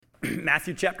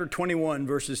Matthew chapter 21,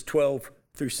 verses 12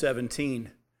 through 17.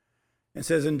 It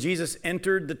says, "And Jesus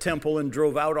entered the temple and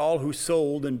drove out all who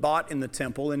sold and bought in the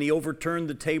temple, and he overturned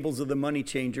the tables of the money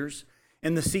changers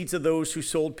and the seats of those who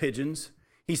sold pigeons.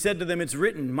 He said to them, 'It's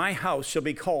written, my house shall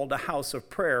be called a house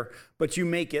of prayer, but you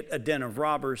make it a den of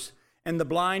robbers.' And the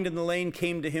blind and the lame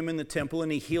came to him in the temple,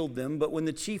 and he healed them. But when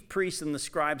the chief priests and the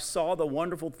scribes saw the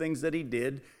wonderful things that he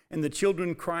did, and the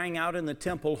children crying out in the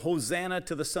temple, 'Hosanna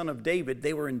to the Son of David,'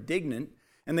 they were indignant.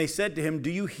 And they said to him,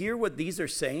 'Do you hear what these are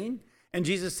saying?' And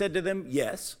Jesus said to them,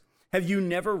 'Yes. Have you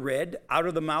never read, out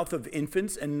of the mouth of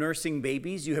infants and nursing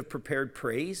babies you have prepared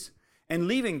praise?' And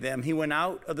leaving them, he went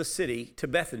out of the city to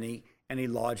Bethany, and he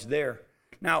lodged there."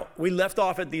 Now, we left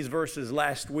off at these verses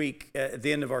last week at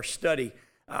the end of our study.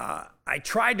 I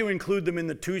tried to include them in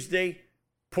the Tuesday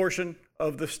portion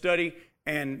of the study,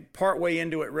 and partway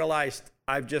into it realized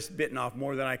I've just bitten off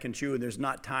more than I can chew, and there's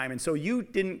not time. And so you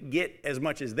didn't get as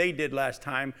much as they did last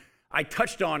time. I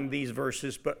touched on these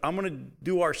verses, but I'm going to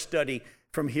do our study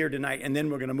from here tonight, and then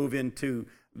we're going to move into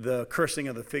the cursing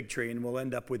of the fig tree, and we'll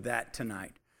end up with that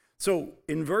tonight. So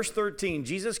in verse 13,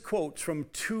 Jesus quotes from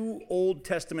two Old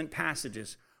Testament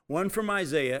passages, one from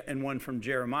Isaiah and one from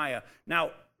Jeremiah.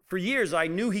 Now, for years, I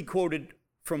knew he quoted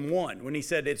from one when he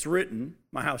said, "It's written,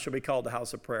 my house shall be called a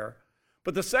house of prayer."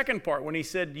 But the second part, when he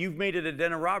said, "You've made it a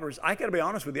den of robbers," I got to be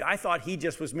honest with you, I thought he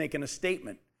just was making a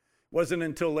statement. It wasn't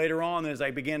until later on, as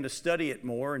I began to study it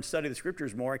more and study the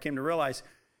scriptures more, I came to realize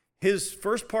his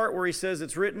first part where he says,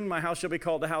 "It's written, my house shall be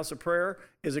called a house of prayer,"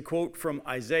 is a quote from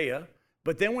Isaiah.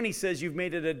 But then when he says, "You've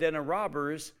made it a den of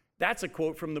robbers," that's a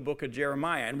quote from the book of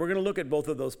Jeremiah. And we're going to look at both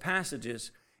of those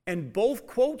passages. And both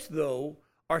quotes, though,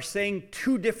 are saying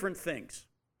two different things.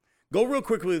 Go real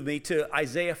quickly with me to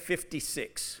Isaiah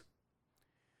 56.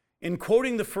 In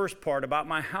quoting the first part about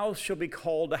 "my house shall be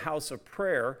called a house of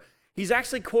prayer," he's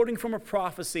actually quoting from a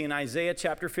prophecy in Isaiah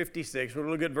chapter 56. We'll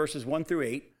look at verses 1 through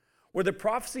 8, where the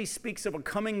prophecy speaks of a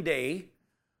coming day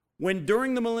when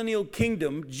during the millennial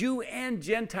kingdom, Jew and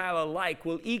Gentile alike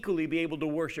will equally be able to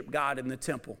worship God in the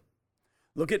temple.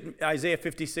 Look at Isaiah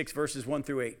 56, verses 1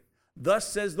 through 8. "Thus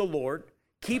says the Lord,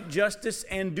 keep justice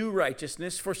and do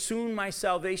righteousness, for soon my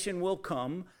salvation will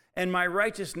come, and my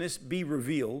righteousness be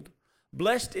revealed.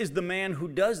 Blessed is the man who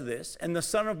does this, and the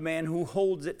Son of Man who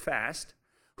holds it fast,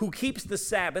 who keeps the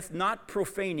Sabbath, not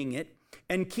profaning it,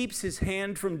 and keeps his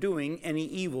hand from doing any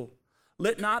evil.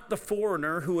 Let not the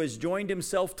foreigner who has joined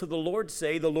himself to the Lord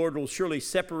say, 'The Lord will surely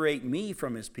separate me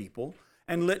from his people.'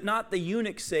 And let not the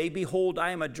eunuch say, 'Behold,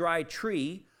 I am a dry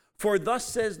tree.' For thus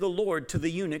says the Lord to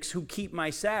the eunuchs who keep my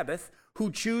Sabbath,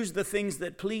 who choose the things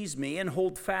that please me and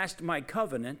hold fast my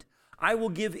covenant, I will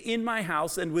give in my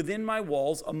house and within my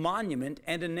walls a monument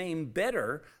and a name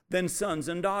better than sons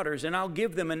and daughters, and I'll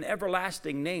give them an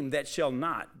everlasting name that shall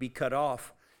not be cut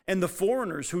off. And the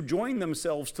foreigners who join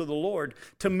themselves to the Lord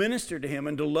to minister to him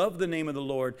and to love the name of the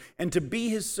Lord and to be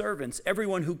his servants,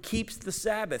 everyone who keeps the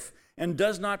Sabbath and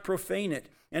does not profane it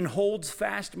and holds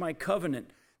fast my covenant,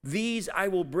 these I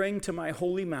will bring to my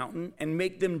holy mountain and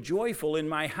make them joyful in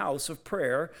my house of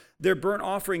prayer. Their burnt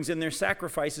offerings and their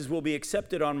sacrifices will be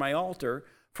accepted on my altar.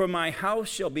 For my house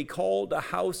shall be called a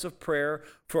house of prayer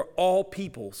for all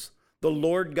peoples. The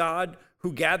Lord God,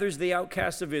 who gathers the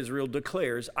outcasts of Israel,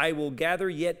 declares, I will gather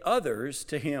yet others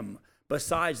to him,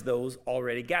 besides those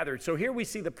already gathered." So here we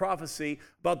see the prophecy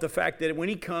about the fact that when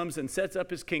he comes and sets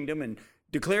up his kingdom and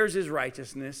declares his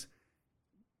righteousness,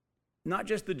 not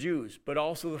just the Jews, but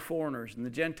also the foreigners and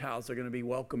the Gentiles are going to be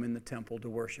welcome in the temple to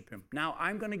worship him. Now,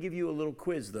 I'm going to give you a little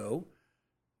quiz, though.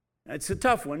 It's a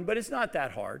tough one, but it's not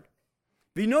that hard.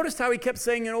 Have you noticed how he kept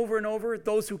saying it over and over,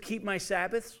 "Those who keep my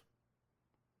Sabbaths"?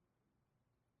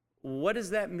 What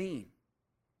does that mean?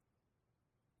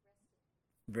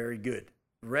 Very good.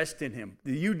 Rest in him.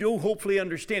 You do hopefully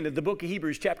understand that the book of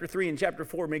Hebrews chapter 3 and chapter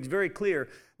 4 makes very clear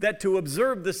that to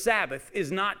observe the Sabbath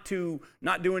is not to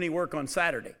not do any work on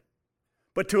Saturday.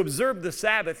 But to observe the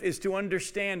Sabbath is to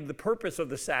understand the purpose of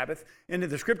the Sabbath. And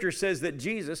the scripture says that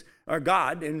Jesus, or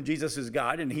God, and Jesus is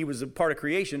God, and he was a part of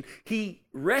creation, he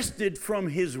rested from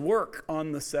his work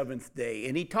on the seventh day.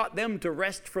 And he taught them to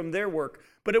rest from their work.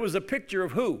 But it was a picture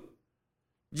of who?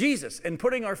 Jesus, and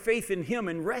putting our faith in him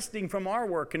and resting from our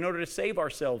work in order to save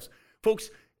ourselves. Folks,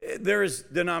 there is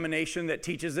denomination that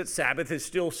teaches that Sabbath is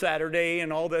still Saturday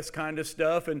and all this kind of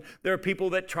stuff. And there are people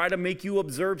that try to make you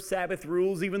observe Sabbath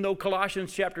rules, even though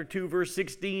Colossians chapter 2, verse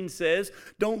 16 says,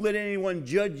 don't let anyone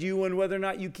judge you on whether or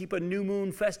not you keep a new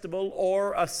moon festival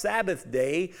or a Sabbath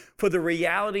day, for the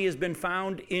reality has been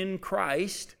found in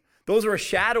Christ, Those are a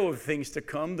shadow of things to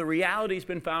come. The reality has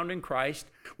been found in Christ.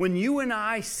 When you and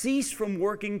I cease from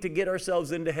working to get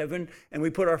ourselves into heaven and we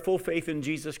put our full faith in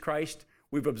Jesus Christ,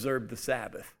 we've observed the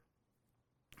Sabbath.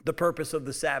 The purpose of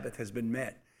the Sabbath has been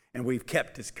met, and we've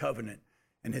kept his covenant.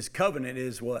 And his covenant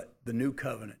is what? The new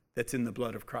covenant that's in the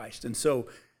blood of Christ. And so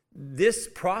this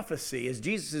prophecy, as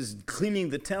Jesus is cleaning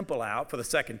the temple out for the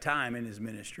second time in his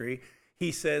ministry,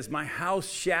 he says, my house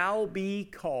shall be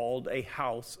called a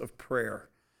house of prayer.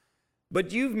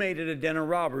 But you've made it a den of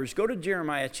robbers. Go to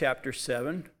Jeremiah chapter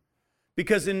 7.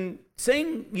 Because in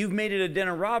saying you've made it a den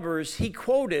of robbers, he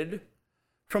quoted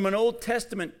from an Old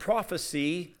Testament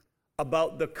prophecy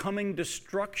about the coming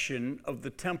destruction of the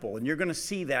temple. And you're going to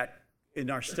see that in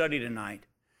our study tonight.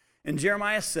 In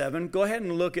Jeremiah 7, go ahead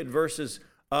and look at verses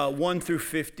 1 through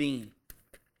 15.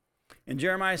 In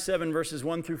Jeremiah 7, verses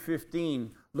 1 through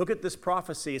 15, look at this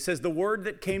prophecy. It says, the word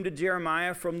that came to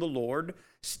Jeremiah from the Lord,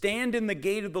 stand in the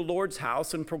gate of the Lord's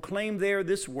house and proclaim there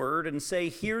this word and say,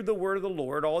 hear the word of the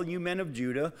Lord, all you men of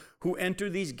Judah who enter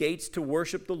these gates to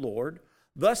worship the Lord.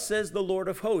 Thus says the Lord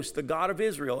of hosts, the God of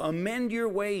Israel, amend your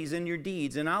ways and your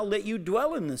deeds, and I'll let you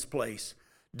dwell in this place.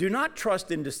 Do not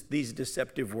trust in these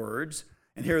deceptive words.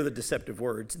 And here are the deceptive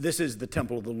words. This is the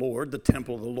temple of the Lord, the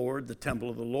temple of the Lord, the temple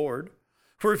of the Lord.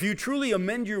 For if you truly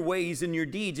amend your ways and your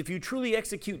deeds, if you truly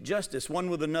execute justice one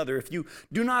with another, if you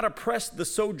do not oppress the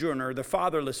sojourner, the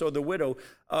fatherless, or the widow,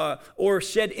 or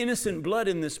shed innocent blood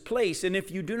in this place, and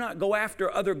if you do not go after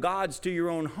other gods to your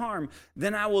own harm,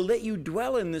 then I will let you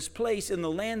dwell in this place in the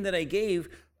land that I gave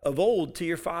of old to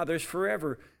your fathers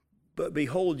forever. But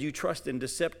behold, you trust in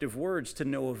deceptive words to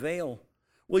no avail.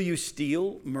 Will you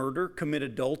steal, murder, commit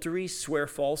adultery, swear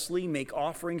falsely, make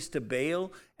offerings to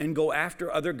Baal, and go after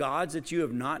other gods that you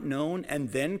have not known,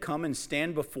 and then come and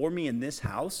stand before me in this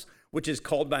house, which is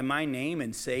called by my name,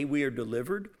 and say we are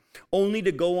delivered, only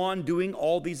to go on doing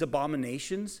all these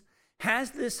abominations?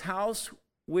 Has this house,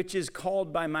 which is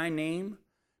called by my name,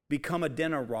 become a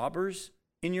den of robbers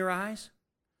in your eyes?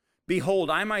 Behold,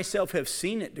 I myself have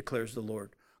seen it, declares the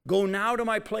Lord. Go now to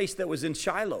my place that was in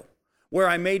Shiloh, where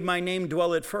I made my name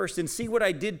dwell at first, and see what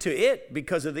I did to it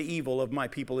because of the evil of my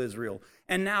people Israel.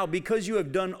 And now, because you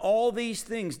have done all these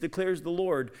things, declares the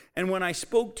Lord, and when I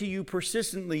spoke to you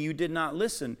persistently, you did not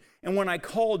listen, and when I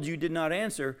called, you did not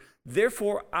answer,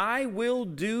 therefore I will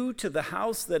do to the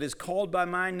house that is called by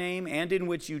my name and in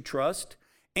which you trust,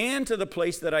 and to the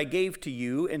place that I gave to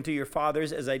you and to your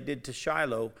fathers as I did to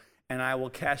Shiloh, and I will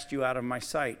cast you out of my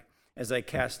sight, as I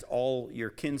cast all your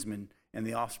kinsmen and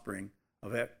the offspring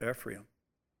of Ephraim.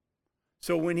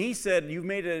 So when he said, you've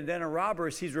made it a den of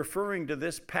robbers, he's referring to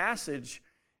this passage,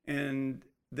 and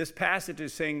this passage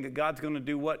is saying that God's going to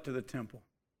do what to the temple?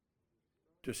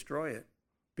 Destroy it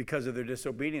because of their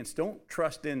disobedience. Don't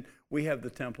trust in, we have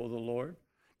the temple of the Lord.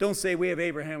 Don't say we have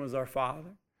Abraham as our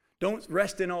father. Don't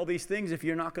rest in all these things if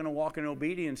you're not going to walk in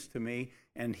obedience to me.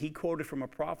 And he quoted from a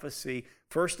prophecy.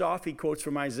 First off, he quotes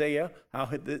from Isaiah, how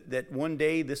that one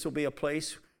day this will be a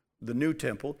place, the new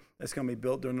temple, that's going to be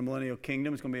built during the millennial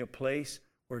kingdom. It's going to be a place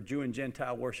where Jew and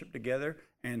Gentile worship together.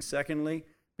 And secondly,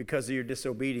 because of your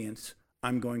disobedience,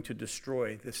 I'm going to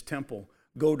destroy this temple.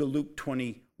 Go to Luke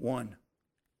 21.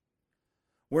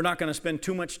 We're not going to spend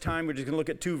too much time. We're just going to look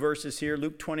at two verses here,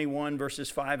 Luke 21,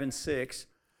 verses 5 and 6.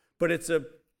 But it's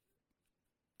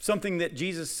something that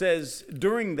Jesus says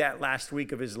during that last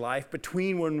week of his life,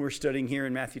 between when we're studying here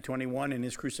in Matthew 21 and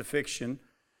his crucifixion.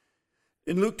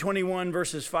 In Luke 21,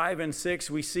 verses 5 and 6,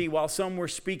 we see, while some were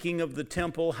speaking of the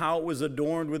temple, how it was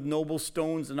adorned with noble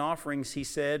stones and offerings, he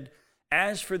said,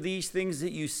 as for these things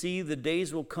that you see, the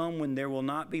days will come when there will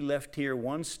not be left here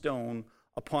one stone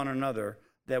upon another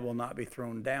that will not be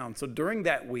thrown down. So during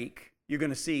that week, you're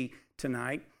going to see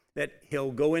tonight that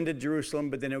he'll go into Jerusalem,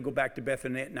 but then he'll go back to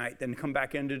Bethany at night, then come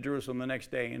back into Jerusalem the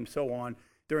next day, and so on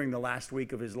during the last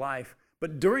week of his life.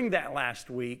 But during that last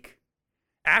week,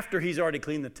 after he's already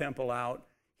cleaned the temple out,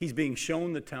 he's being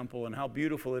shown the temple and how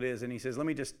beautiful it is. And he says, let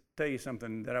me just tell you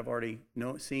something that I've already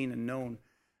seen and known.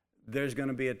 There's going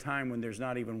to be a time when there's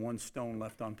not even one stone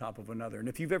left on top of another. And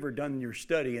if you've ever done your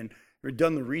study and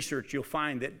done the research, you'll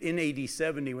find that in AD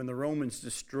 70, when the Romans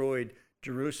destroyed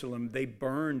Jerusalem, they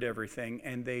burned everything.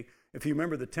 And if you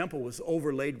remember, the temple was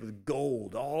overlaid with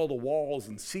gold, all the walls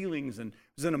and ceilings, and it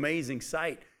was an amazing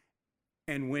sight.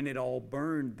 And when it all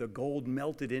burned, the gold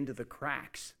melted into the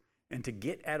cracks. And to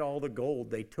get at all the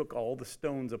gold, they took all the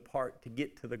stones apart to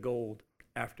get to the gold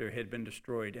after it had been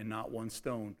destroyed, and not one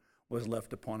stone was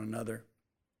left upon another.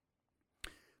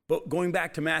 But going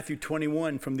back to Matthew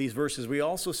 21 from these verses, we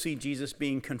also see Jesus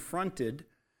being confronted,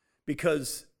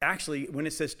 because actually when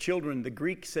it says children, the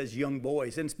Greek says young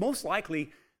boys. And it's most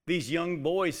likely these young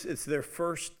boys, it's their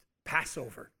first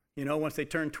Passover. You know, once they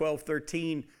turn 12,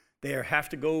 13, they have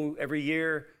to go every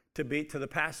year to the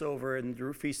Passover and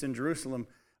the feast in Jerusalem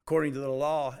according to the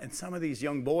law. And some of these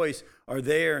young boys are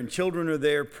there and children are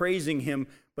there praising him,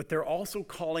 but they're also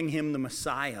calling him the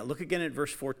Messiah. Look again at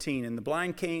verse 14. And the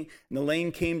blind came, and the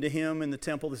lame came to him in the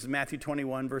temple. This is Matthew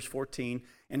 21, verse 14.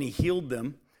 And he healed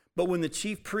them. But when the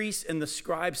chief priests and the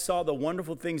scribes saw the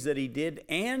wonderful things that he did,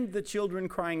 and the children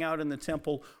crying out in the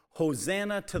temple,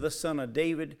 Hosanna to the Son of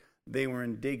David, they were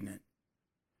indignant.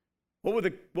 What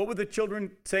were the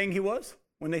children saying he was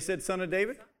when they said Son of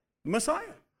David?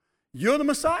 Messiah. You're the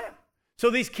Messiah. So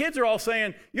these kids are all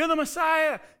saying, you're the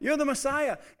Messiah, you're the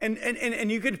Messiah. And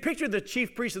you can picture the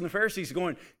chief priests and the Pharisees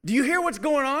going, do you hear what's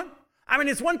going on? I mean,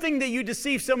 it's one thing that you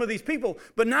deceive some of these people,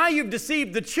 but now you've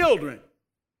deceived the children.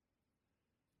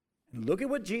 And look at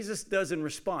what Jesus does in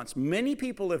response. Many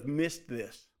people have missed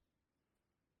this.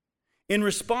 In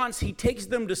response, he takes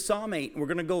them to Psalm 8. We're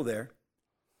going to go there.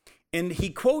 And he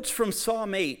quotes from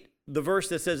Psalm 8, the verse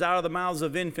that says, out of the mouths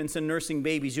of infants and nursing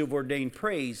babies you have ordained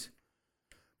praise.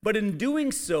 But in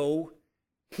doing so,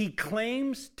 he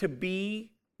claims to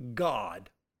be God.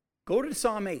 Go to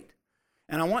Psalm 8.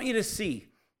 And I want you to see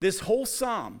this whole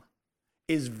psalm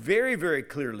is very, very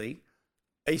clearly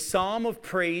a psalm of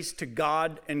praise to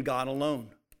God and God alone.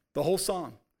 The whole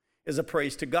psalm is a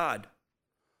praise to God.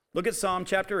 Look at Psalm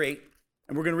chapter 8,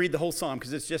 and we're going to read the whole psalm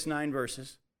because it's just 9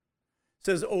 verses. It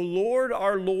says, O Lord,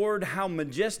 our Lord, how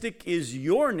majestic is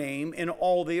your name in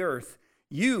all the earth.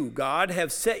 You, God,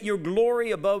 have set your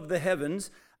glory above the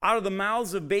heavens. Out of the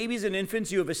mouths of babies and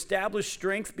infants you have established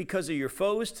strength because of your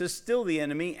foes to still the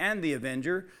enemy and the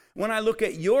avenger. When I look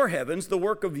at your heavens, the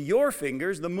work of your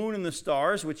fingers, the moon and the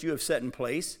stars, which you have set in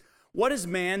place, what is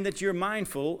man that you're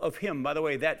mindful of him? By the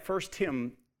way, that first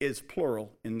him is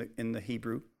plural in the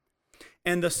Hebrew.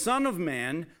 And the Son of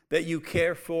Man that you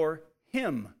care for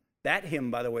him. That him,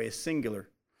 by the way, is singular.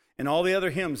 And all the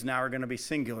other hymns now are going to be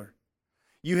singular.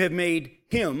 You have made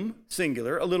him,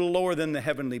 singular, a little lower than the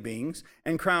heavenly beings,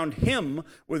 and crowned him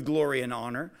with glory and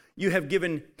honor. You have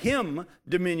given him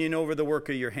dominion over the work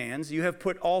of your hands. You have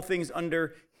put all things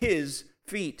under his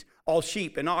feet, all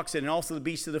sheep and oxen, and also the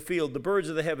beasts of the field, the birds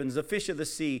of the heavens, the fish of the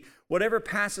sea, whatever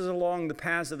passes along the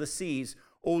paths of the seas.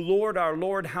 O Lord, our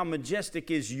Lord, how majestic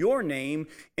is your name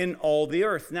in all the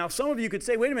earth. Now, some of you could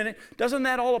say, wait a minute, doesn't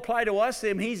that all apply to us?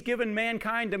 And he's given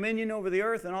mankind dominion over the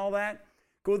earth and all that?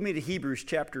 Go with me to Hebrews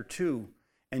chapter 2,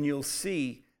 and you'll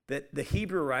see that the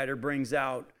Hebrew writer brings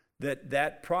out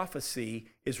that prophecy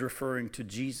is referring to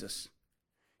Jesus.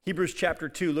 Hebrews chapter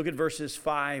 2, look at verses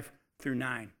 5 through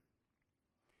 9.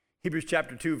 Hebrews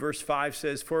chapter 2, verse 5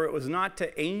 says, For it was not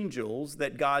to angels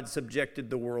that God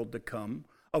subjected the world to come,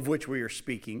 of which we are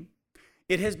speaking.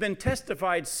 It has been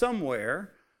testified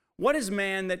somewhere, what is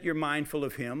man that you're mindful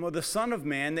of him, or the Son of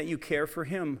Man that you care for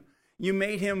him? You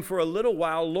made him for a little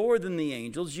while lower than the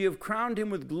angels. You have crowned him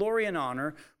with glory and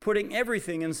honor, putting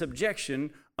everything in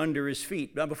subjection under his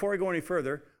feet. Now, before I go any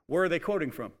further, where are they quoting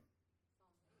from?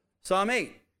 Psalm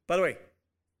 8. By the way,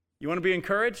 you want to be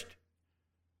encouraged?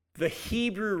 The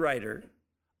Hebrew writer,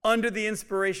 under the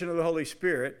inspiration of the Holy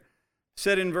Spirit,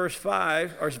 said in verse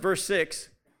 5, or verse 6,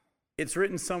 it's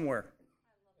written somewhere.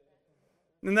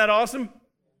 Isn't that awesome?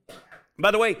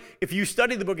 By the way, if you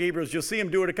study the book of Hebrews, you'll see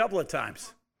him do it a couple of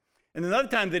times. And another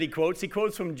time that he quotes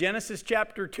from Genesis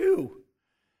chapter 2.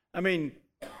 I mean,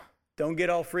 don't get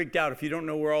all freaked out if you don't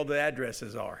know where all the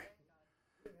addresses are.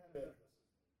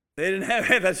 They didn't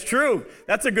have, that's true.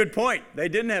 That's a good point. They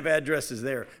didn't have addresses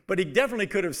there. But he definitely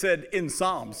could have said in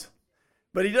Psalms.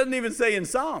 But he doesn't even say in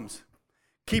Psalms.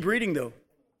 Keep reading, though.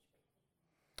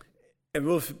 And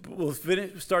we'll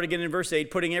start again in verse 8,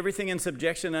 putting everything in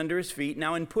subjection under his feet.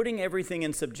 Now, in putting everything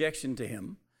in subjection to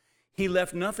him, he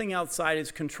left nothing outside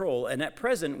his control. And at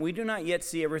present, we do not yet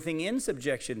see everything in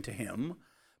subjection to him,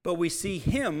 but we see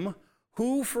him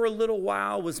who for a little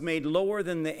while was made lower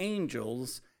than the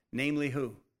angels, namely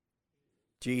who?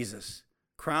 Jesus,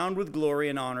 crowned with glory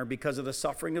and honor because of the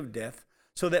suffering of death,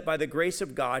 so that by the grace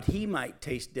of God, he might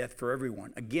taste death for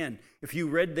everyone. Again, if you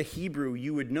read the Hebrew,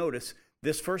 you would notice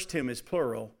this first him is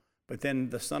plural, but then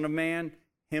the Son of Man,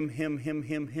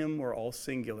 him were all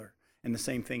singular. And the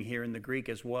same thing here in the Greek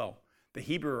as well. The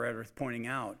Hebrew writer is pointing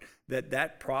out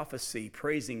that prophecy,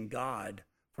 praising God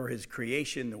for his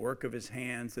creation, the work of his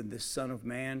hands, and this Son of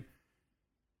Man,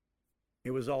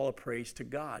 it was all a praise to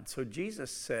God. So Jesus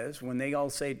says, when they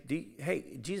all say,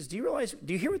 hey, Jesus, do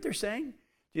you hear what they're saying?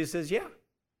 Jesus says, yeah.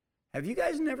 Have you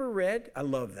guys never read? I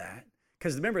love that.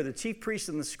 Because remember, the chief priests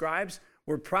and the scribes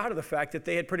were proud of the fact that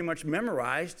they had pretty much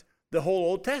memorized the whole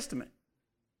Old Testament.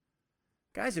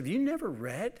 Guys, have you never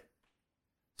read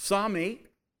Psalm 8,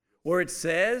 where it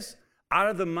says, out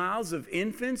of the mouths of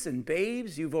infants and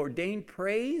babes, you've ordained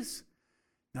praise.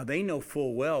 Now, they know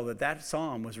full well that that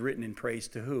psalm was written in praise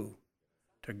to who?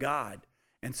 To God.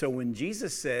 And so when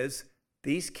Jesus says,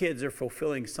 these kids are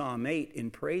fulfilling Psalm 8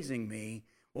 in praising me,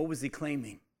 what was he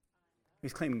claiming?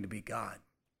 He's claiming to be God.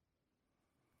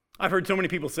 I've heard so many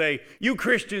people say, you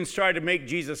Christians try to make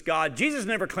Jesus God. Jesus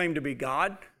never claimed to be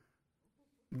God.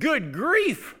 Good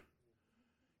grief.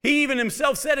 He even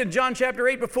himself said in John chapter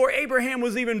 8, before Abraham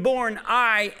was even born,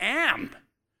 I am.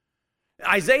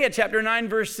 Isaiah chapter 9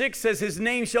 verse 6 says his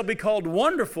name shall be called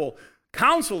Wonderful,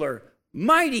 Counselor,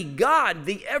 Mighty God,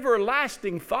 the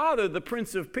Everlasting Father, the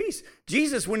Prince of Peace.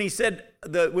 Jesus, when he said,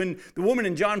 when the woman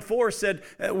in John 4 said,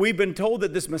 we've been told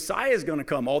that this Messiah is going to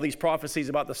come, all these prophecies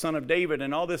about the Son of David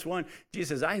and all this one, Jesus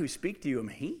says, I who speak to you am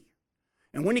he.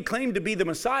 And when he claimed to be the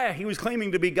Messiah, he was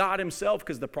claiming to be God himself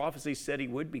because the prophecies said he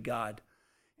would be God.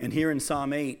 And here in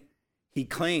Psalm 8, he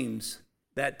claims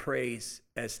that praise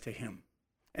as to him.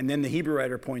 And then the Hebrew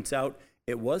writer points out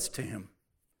it was to him.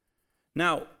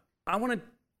 Now, I want to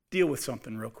deal with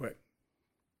something real quick.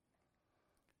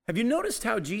 Have you noticed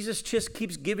how Jesus just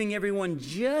keeps giving everyone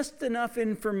just enough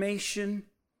information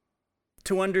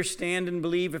to understand and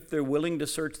believe if they're willing to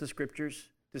search the scriptures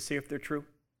to see if they're true?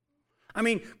 I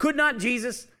mean, could not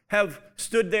Jesus have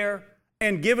stood there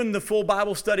and given the full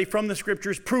Bible study from the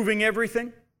scriptures proving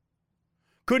everything?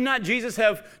 Could not Jesus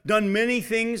have done many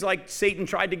things like Satan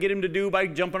tried to get him to do by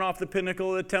jumping off the pinnacle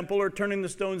of the temple or turning the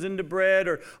stones into bread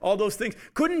or all those things?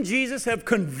 Couldn't Jesus have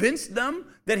convinced them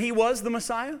that he was the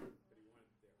Messiah?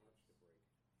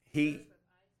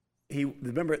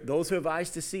 Remember, those who have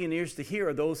eyes to see and ears to hear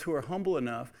are those who are humble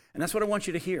enough. And that's what I want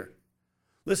you to hear.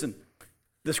 Listen,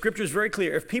 the scripture is very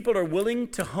clear. If people are willing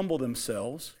to humble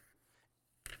themselves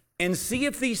and see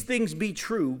if these things be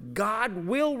true, God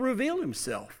will reveal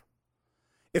himself.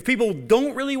 If people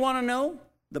don't really want to know,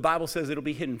 the Bible says it'll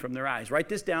be hidden from their eyes. Write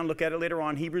this down, look at it later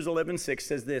on. Hebrews 11:6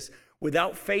 says this,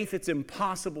 without faith it's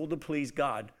impossible to please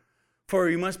God. For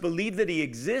you must believe that he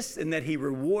exists and that he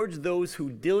rewards those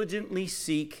who diligently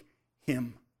seek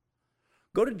him.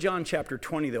 Go to John chapter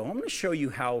 20 though. I'm going to show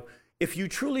you how if you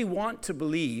truly want to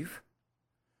believe,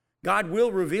 God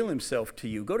will reveal himself to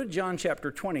you. Go to John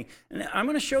chapter 20. And I'm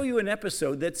going to show you an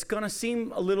episode that's going to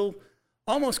seem a little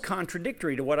almost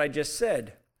contradictory to what I just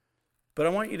said. But I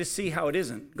want you to see how it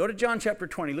isn't. Go to John chapter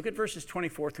 20. Look at verses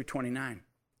 24 through 29.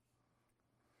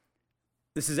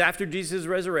 This is after Jesus'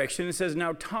 resurrection. It says,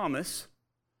 now Thomas,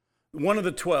 one of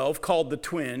the 12, called the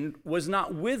twin, was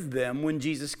not with them when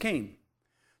Jesus came.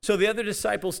 So the other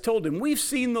disciples told him, we've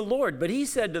seen the Lord. But he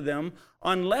said to them,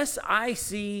 unless I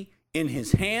see in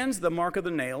his hands the mark of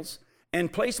the nails,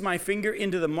 and place my finger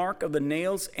into the mark of the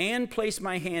nails, and place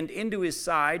my hand into his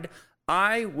side,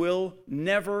 I will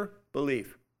never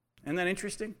believe. Isn't that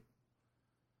interesting?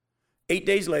 8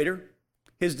 days later,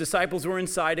 his disciples were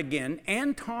inside again,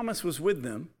 and Thomas was with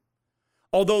them.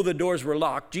 Although the doors were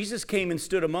locked, Jesus came and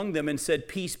stood among them and said,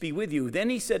 peace be with you.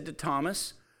 Then he said to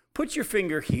Thomas, put your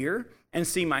finger here and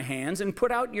see my hands, and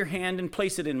put out your hand and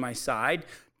place it in my side.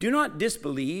 Do not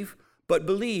disbelieve, but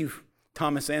believe.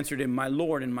 Thomas answered him, my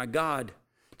Lord and my God.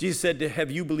 Jesus said,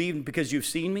 have you believed because you've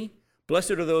seen me?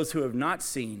 Blessed are those who have not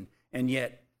seen and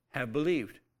yet have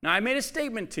believed. Now, I made a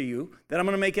statement to you that I'm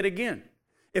going to make it again.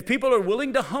 If people are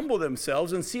willing to humble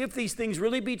themselves and see if these things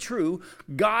really be true,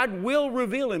 God will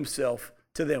reveal himself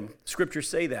to them. Scriptures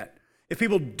say that. If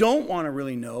people don't want to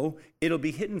really know, it'll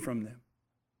be hidden from them.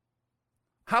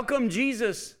 How come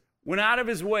Jesus went out of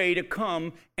his way to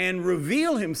come and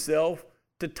reveal himself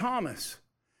to Thomas?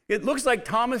 It looks like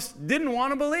Thomas didn't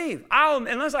want to believe.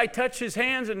 Unless I touch his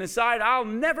hands and his side, I'll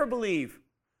never believe.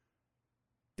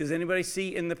 Does anybody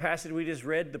see in the passage we just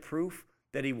read the proof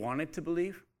that he wanted to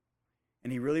believe?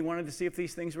 And he really wanted to see if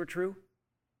these things were true?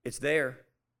 It's there.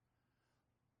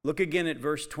 Look again at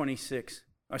verse 25.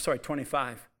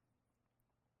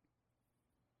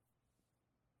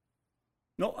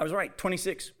 No, I was right,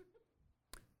 26.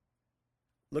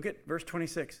 Look at verse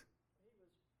 26.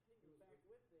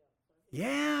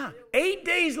 Yeah, 8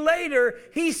 days later,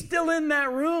 he's still in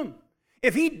that room.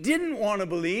 If he didn't want to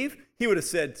believe, he would have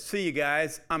said, see you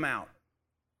guys, I'm out.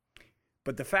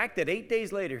 But the fact that 8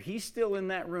 days later, he's still in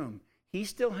that room, he's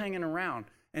still hanging around.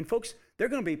 And folks, there are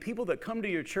going to be people that come to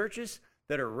your churches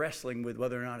that are wrestling with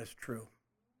whether or not it's true.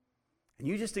 And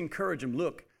you just encourage them,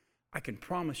 look, I can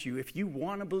promise you, if you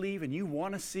want to believe and you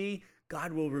want to see,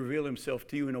 God will reveal himself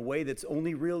to you in a way that's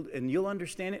only real, and you'll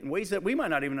understand it in ways that we might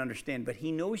not even understand, but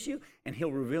he knows you, and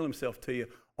he'll reveal himself to you.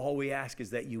 All we ask is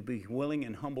that you be willing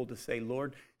and humble to say,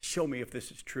 Lord, show me if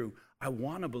this is true. I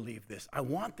want to believe this. I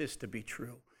want this to be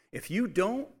true. If you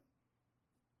don't,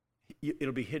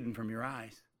 it'll be hidden from your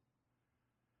eyes.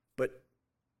 But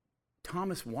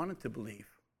Thomas wanted to believe.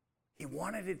 He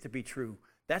wanted it to be true.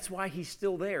 That's why he's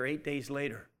still there 8 days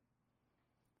later.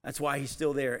 That's why he's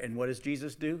still there. And what does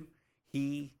Jesus do?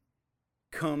 He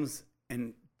comes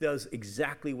and does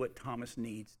exactly what Thomas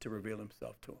needs to reveal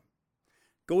himself to him.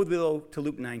 Go with me to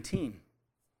Luke 19.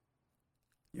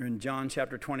 You're in John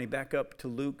chapter 20. Back up to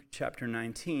Luke chapter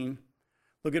 19.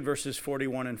 Look at verses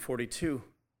 41 and 42.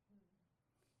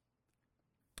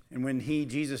 And when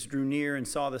Jesus drew near and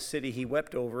saw the city, he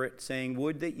wept over it, saying,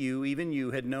 would that you, even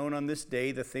you, had known on this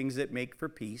day the things that make for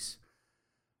peace,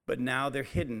 but now they're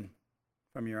hidden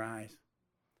from your eyes.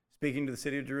 Speaking to the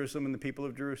city of Jerusalem and the people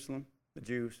of Jerusalem, the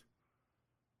Jews,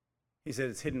 he said,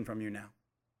 it's hidden from you now.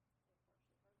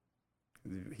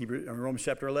 In Romans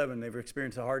chapter 11, they've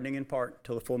experienced a hardening in part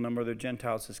till the full number of the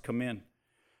Gentiles has come in.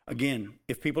 Again,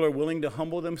 if people are willing to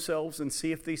humble themselves and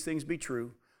see if these things be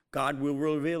true, God will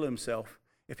reveal himself.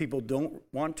 If people don't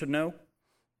want to know,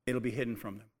 it'll be hidden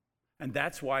from them. And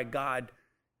that's why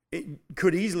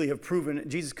could easily have proven it.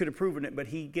 Jesus could have proven it, but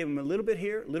he gave them a little bit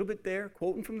here, a little bit there,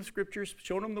 quoting from the scriptures,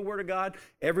 showing them the word of God.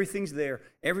 Everything's there.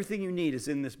 Everything you need is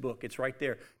in this book. It's right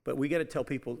there. But we got to tell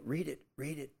people, read it,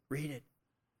 read it, read it,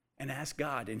 and ask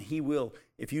God. And he will,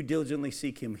 if you diligently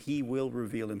seek him, he will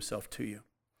reveal himself to you.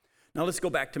 Now let's go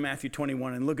back to Matthew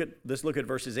 21 and look at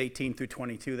verses 18 through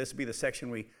 22. This will be the section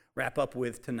we wrap up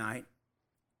with tonight.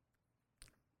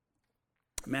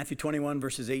 Matthew 21,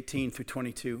 verses 18 through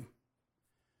 22.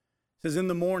 It says, in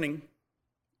the morning,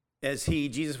 as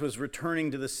Jesus was returning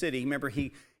to the city, remember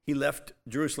he left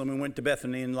Jerusalem and went to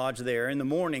Bethany and lodged there. In the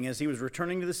morning, as he was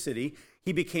returning to the city,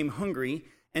 he became hungry,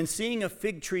 and seeing a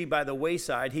fig tree by the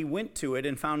wayside, he went to it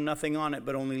and found nothing on it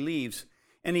but only leaves.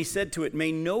 And he said to it,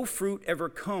 may no fruit ever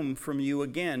come from you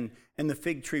again. And the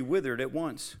fig tree withered at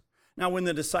once. Now when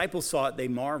the disciples saw it, they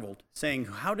marveled, saying,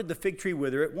 how did the fig tree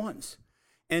wither at once?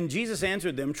 And Jesus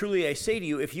answered them, truly I say to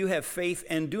you, if you have faith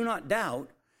and do not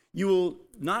doubt, you will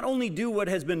not only do what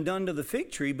has been done to the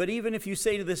fig tree, but even if you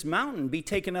say to this mountain, be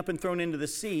taken up and thrown into the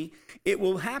sea, it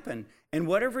will happen. And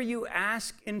whatever you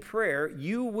ask in prayer,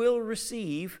 you will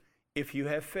receive if you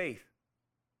have faith.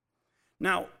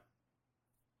 Now,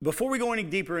 before we go any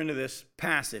deeper into this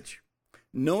passage,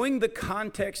 knowing the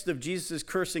context of Jesus'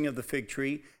 cursing of the fig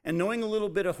tree and knowing a little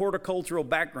bit of horticultural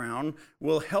background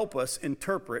will help us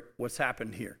interpret what's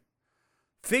happened here.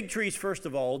 Fig trees, first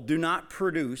of all, do not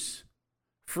produce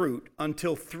fruit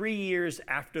until 3 years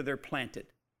after they're planted.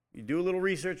 You do a little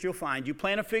research, you'll find you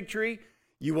plant a fig tree,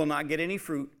 you will not get any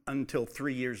fruit until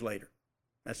 3 years later.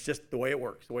 That's just the way it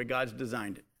works, the way God's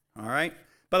designed it. All right?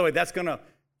 By the way, that's going to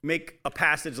make a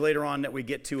passage later on that we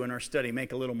get to in our study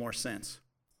make a little more sense.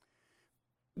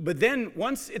 But then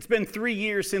once it's been 3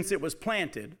 years since it was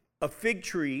planted, a fig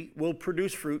tree will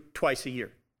produce fruit twice a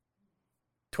year.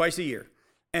 Twice a year.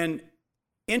 And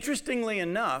interestingly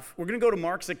enough, we're going to go to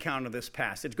Mark's account of this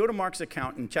passage. Go to Mark's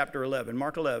account in chapter 11,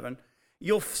 Mark 11.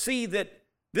 You'll see that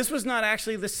this was not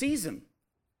actually the season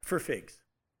for figs.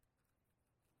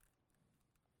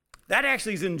 That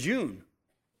actually is in June,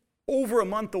 over a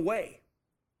month away.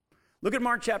 Look at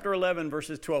Mark chapter 11,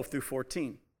 verses 12 through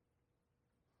 14.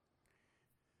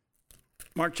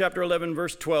 Mark chapter 11,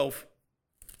 verse 12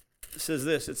 says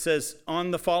this. It says,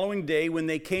 on the following day when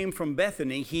they came from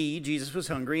Bethany, Jesus was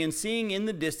hungry, and seeing in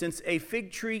the distance a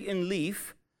fig tree in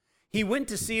leaf, he went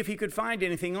to see if he could find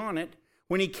anything on it.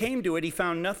 When he came to it, he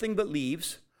found nothing but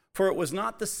leaves, for it was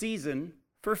not the season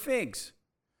for figs.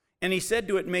 And he said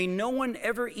to it, may no one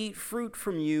ever eat fruit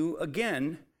from you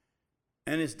again.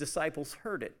 And his disciples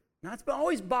heard it. Now, it's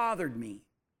always bothered me.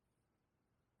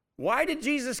 Why did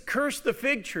Jesus curse the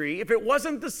fig tree if it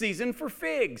wasn't the season for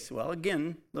figs? Well,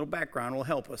 again, a little background will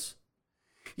help us.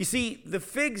 You see, the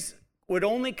figs would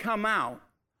only come out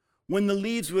when the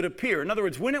leaves would appear. In other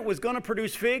words, when it was going to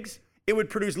produce figs, it would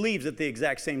produce leaves at the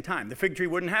exact same time. The fig tree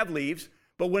wouldn't have leaves,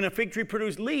 but when a fig tree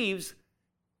produced leaves,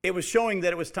 it was showing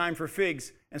that it was time for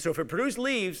figs. And so if it produced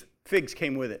leaves, figs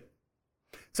came with it.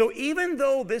 So even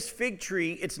though this fig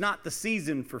tree, it's not the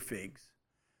season for figs,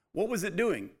 what was it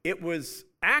doing? It was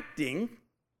acting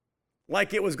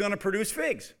like it was going to produce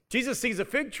figs. Jesus sees a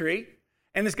fig tree,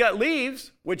 and it's got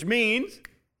leaves, which means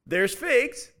there's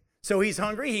figs. So he's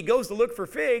hungry. He goes to look for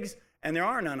figs, and there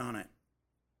are none on it.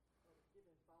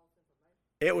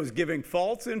 It was giving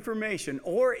false information,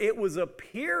 or it was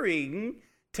appearing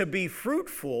to be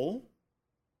fruitful,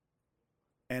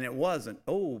 and it wasn't.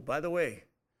 Oh, by the way,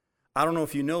 I don't know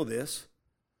if you know this.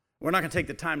 We're not going to take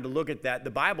the time to look at that.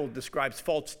 The Bible describes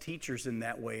false teachers in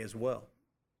that way as well.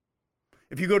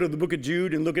 If you go to the book of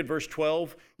Jude and look at verse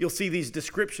 12, you'll see these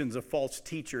descriptions of false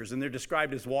teachers, and they're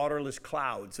described as waterless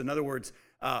clouds. In other words,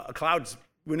 A cloud's,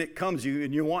 when it comes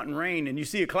and you're wanting rain and you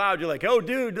see a cloud, you're like, oh,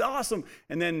 dude, awesome.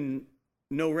 And then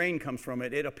no rain comes from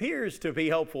it. It appears to be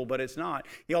helpful, but it's not.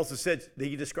 He also said that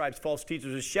he describes false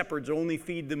teachers as shepherds only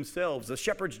feed themselves. The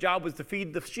shepherd's job was to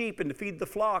feed the sheep and to feed the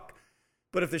flock.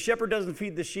 But if the shepherd doesn't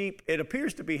feed the sheep, it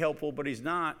appears to be helpful, but he's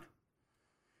not.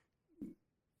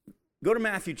 Go to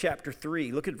Matthew chapter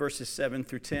 3. Look at verses 7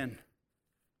 through 10.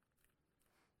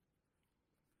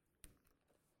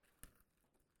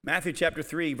 Matthew chapter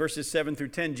 3, verses 7 through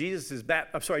 10.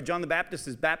 John the Baptist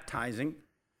is baptizing.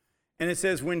 And it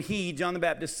says, when he, John the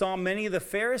Baptist, saw many of the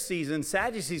Pharisees and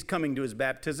Sadducees coming to his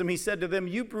baptism, he said to them,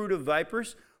 you brood of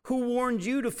vipers, who warned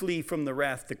you to flee from the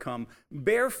wrath to come?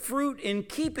 Bear fruit in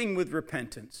keeping with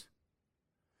repentance.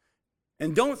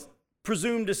 And don't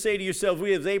presume to say to yourselves,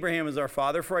 we have Abraham as our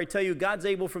father, for I tell you, God's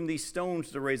able from these stones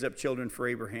to raise up children for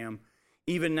Abraham.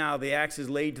 Even now the axe is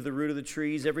laid to the root of the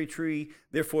trees. Every tree,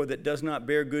 therefore, that does not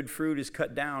bear good fruit is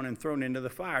cut down and thrown into the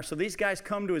fire. So these guys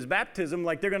come to his baptism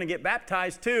like they're going to get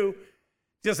baptized too,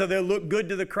 just so they'll look good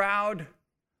to the crowd.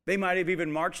 They might have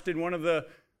even marched in one of the,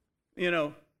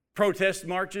 protest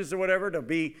marches or whatever to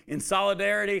be in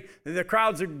solidarity. The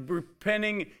crowds are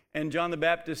repenting, and John the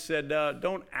Baptist said,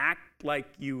 don't act like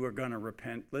you are going to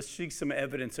repent. Let's see some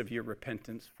evidence of your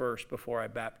repentance first before I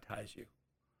baptize you.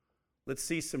 Let's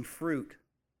see some fruit.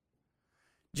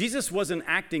 Jesus wasn't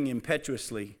acting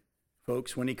impetuously,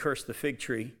 folks, when he cursed the fig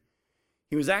tree.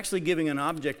 He was actually giving an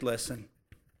object lesson.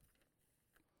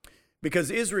 Because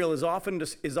Israel is often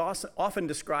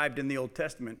described in the Old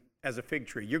Testament as a fig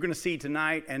tree. You're going to see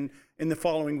tonight and in the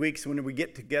following weeks when we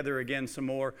get together again some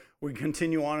more, we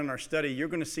continue on in our study, you're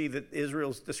going to see that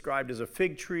Israel's described as a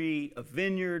fig tree, a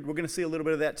vineyard. We're going to see a little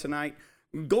bit of that tonight.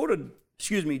 Go to,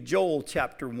 Joel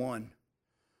chapter 1.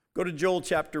 Go to Joel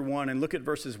chapter 1 and look at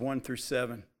verses 1 through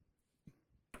 7.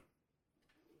 If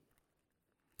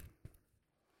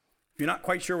you're not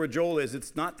quite sure where Joel is,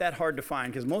 it's not that hard to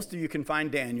find because most of you can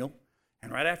find Daniel.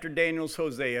 And right after Daniel's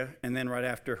Hosea, and then right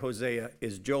after Hosea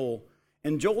is Joel.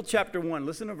 In Joel chapter 1,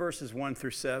 listen to verses 1 through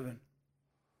 7. It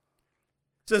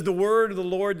says, the word of the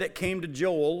Lord that came to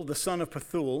Joel, the son of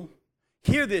Pethuel.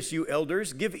 Hear this, you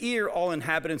elders. Give ear, all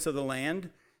inhabitants of the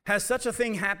land. Has such a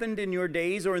thing happened in your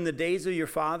days or in the days of your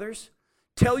fathers?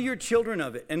 Tell your children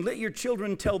of it, and let your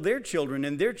children tell their children,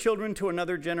 and their children to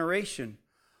another generation.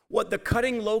 What the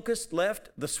cutting locust left,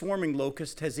 the swarming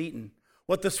locust has eaten.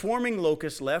 What the swarming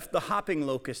locust left, the hopping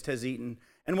locust has eaten.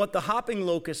 And what the hopping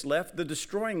locust left, the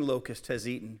destroying locust has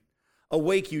eaten.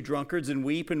 Awake, you drunkards, and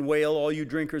weep and wail, all you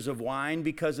drinkers of wine,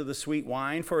 because of the sweet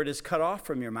wine, for it is cut off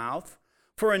from your mouth.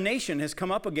 For a nation has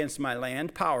come up against my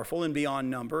land, powerful and beyond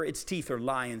number. Its teeth are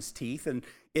lion's teeth, and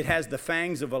it has the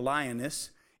fangs of a lioness.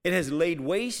 It has laid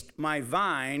waste my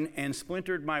vine and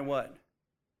splintered my what?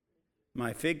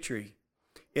 My fig tree.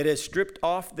 It has stripped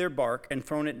off their bark and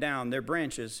thrown it down. Their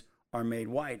branches are made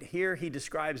white. Here he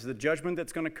describes the judgment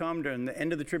that's going to come during the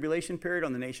end of the tribulation period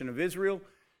on the nation of Israel.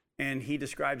 And he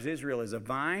describes Israel as a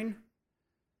vine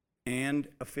and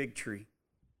a fig tree.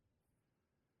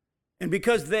 And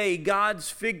because they, God's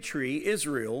fig tree,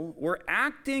 Israel, were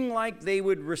acting like they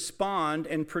would respond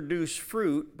and produce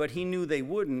fruit, but he knew they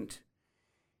wouldn't,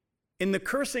 in the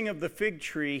cursing of the fig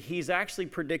tree, he's actually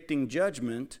predicting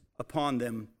judgment upon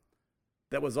them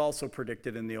that was also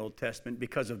predicted in the Old Testament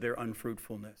because of their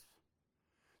unfruitfulness.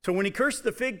 So when he cursed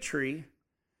the fig tree,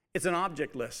 it's an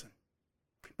object lesson.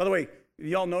 By the way,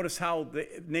 y'all notice how the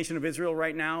nation of Israel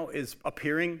right now is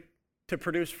appearing to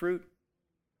produce fruit?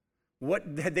 What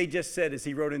had they just said as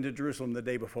he rode into Jerusalem the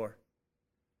day before?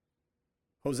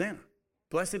 Hosanna.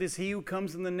 Blessed is he who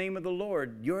comes in the name of the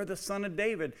Lord. You're the son of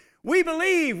David. We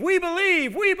believe, we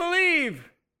believe, we believe.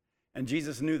 And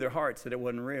Jesus knew their hearts that it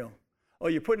wasn't real. Oh,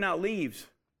 you're putting out leaves,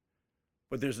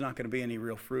 but there's not going to be any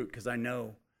real fruit because I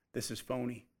know this is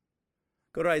phony.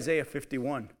 Go to Isaiah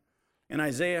 51. And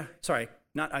Isaiah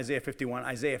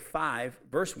 5,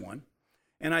 verse 1.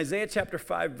 And Isaiah chapter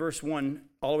 5, verse 1,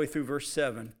 all the way through verse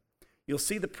 7, you'll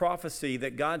see the prophecy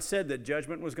that God said that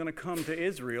judgment was going to come to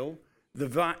Israel,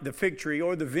 the fig tree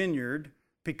or the vineyard,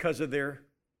 because of their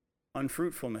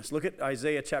unfruitfulness. Look at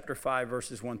Isaiah chapter 5,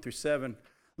 verses 1 through 7.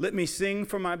 Let me sing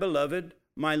for my beloved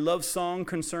my love song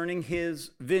concerning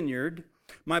his vineyard.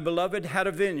 My beloved had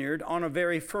a vineyard on a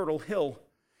very fertile hill.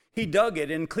 He dug it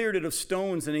and cleared it of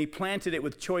stones, and he planted it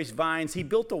with choice vines. He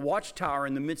built a watchtower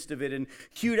in the midst of it and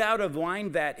hewed out a wine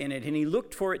vat in it, and he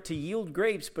looked for it to yield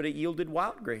grapes, but it yielded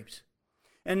wild grapes.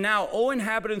 And now, O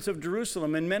inhabitants of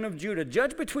Jerusalem and men of Judah,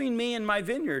 judge between me and my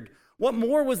vineyard. What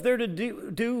more was there to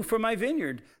do for my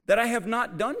vineyard that I have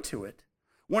not done to it?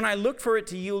 When I looked for it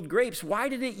to yield grapes, why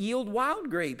did it yield wild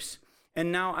grapes?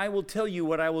 And now I will tell you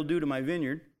what I will do to my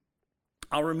vineyard.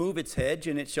 I'll remove its hedge,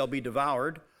 and it shall be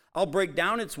devoured. I'll break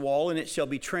down its wall, and it shall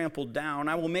be trampled down.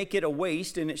 I will make it a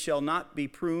waste, and it shall not be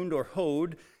pruned or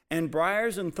hoed, and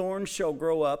briars and thorns shall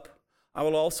grow up. I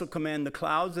will also command the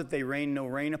clouds that they rain no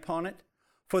rain upon it.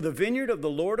 For the vineyard of the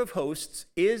Lord of hosts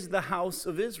is the house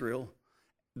of Israel,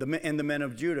 and the men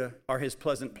of Judah are his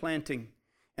pleasant planting.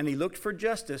 And he looked for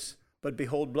justice, but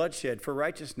behold bloodshed, for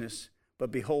righteousness,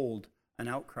 but behold an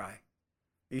outcry.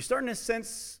 Are you starting to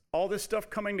sense all this stuff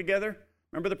coming together?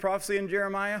 Remember the prophecy in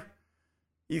Jeremiah?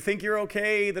 You think you're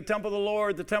okay, the temple of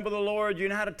the Lord, you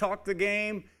know how to talk the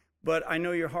game, but I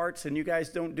know your hearts, and you guys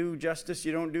don't do justice,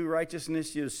 you don't do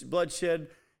righteousness, you bloodshed.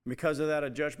 Because of that, a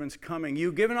judgment's coming.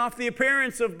 You've given off the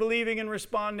appearance of believing and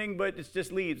responding, but it's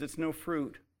just leaves, it's no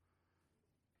fruit.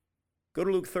 Go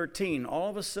to Luke 13. All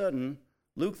of a sudden,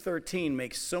 Luke 13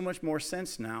 makes so much more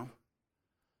sense now.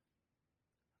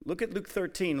 Look at Luke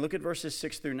 13. Look at verses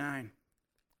 6 through 9.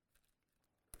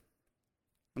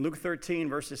 Luke 13,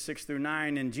 verses 6 through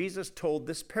 9, and Jesus told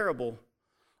this parable.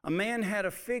 A man had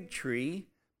a fig tree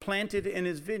planted in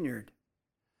his vineyard,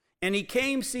 and he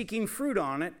came seeking fruit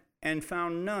on it and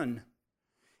found none.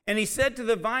 And he said to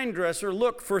the vine dresser,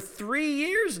 look, for 3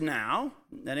 years now,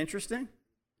 isn't that interesting?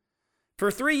 For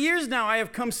 3 years now I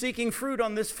have come seeking fruit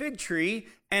on this fig tree,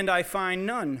 and I find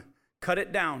none. Cut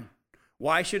it down.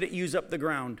 Why should it use up the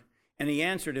ground? And he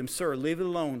answered him, sir, leave it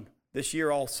alone this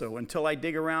year also, until I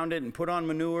dig around it and put on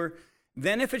manure.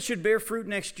 Then if it should bear fruit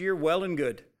next year, well and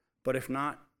good. But if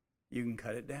not, you can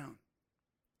cut it down.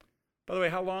 By the way,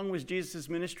 how long was Jesus'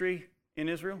 ministry in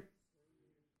Israel?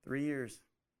 3 years.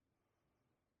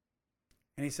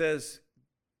 And he says,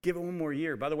 give it one more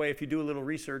year. By the way, if you do a little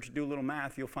research, do a little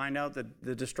math, you'll find out that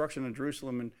the destruction of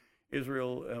Jerusalem and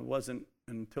Israel wasn't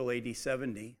until AD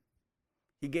 70.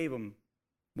 He gave them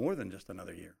more than just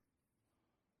another year.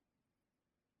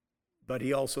 But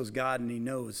he also is God, and he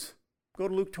knows. Go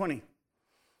to Luke 20.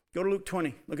 Go to Luke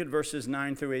 20. Look at verses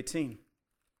 9 through 18.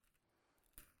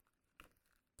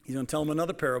 He's going to tell them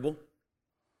another parable.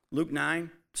 Luke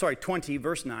 20,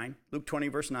 verse 9. Luke 20,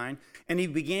 verse 9. And he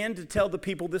began to tell the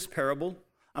people this parable.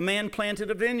 A man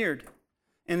planted a vineyard,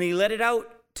 and he let it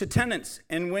out to tenants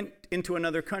and went into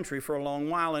another country for a long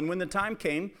while. And when the time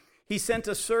came, he sent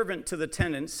a servant to the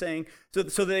tenants, saying, so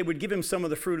that they would give him some of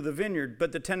the fruit of the vineyard.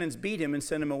 But the tenants beat him and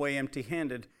sent him away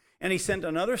empty-handed. And he sent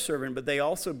another servant, but they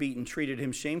also beat and treated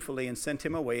him shamefully and sent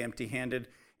him away empty-handed.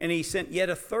 And he sent yet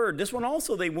a third. This one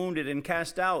also they wounded and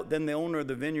cast out. Then the owner of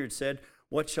the vineyard said,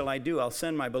 what shall I do? I'll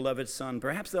send my beloved son.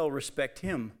 Perhaps they'll respect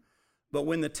him. But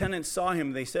when the tenants saw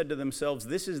him, they said to themselves,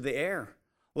 this is the heir.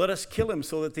 Let us kill him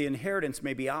so that the inheritance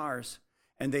may be ours.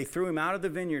 And they threw him out of the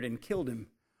vineyard and killed him.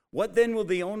 What then will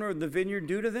the owner of the vineyard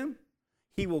do to them?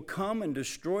 He will come and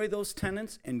destroy those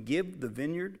tenants and give the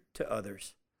vineyard to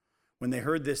others. When they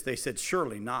heard this, they said,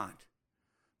 surely not.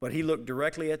 But he looked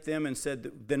directly at them and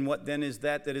said, then what then is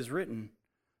that is written?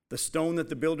 The stone that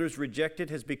the builders rejected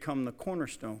has become the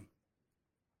cornerstone.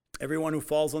 Everyone who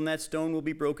falls on that stone will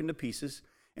be broken to pieces,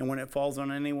 and when it falls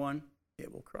on anyone,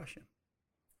 it will crush him.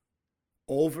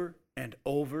 Over and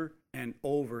over and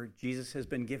over, Jesus has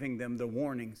been giving them the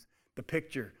warnings, the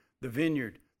picture, the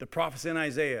vineyard, the prophecy in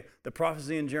Isaiah, the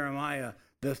prophecy in Jeremiah,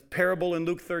 the parable in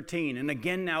Luke 13, and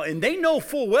again now, and they know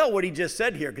full well what he just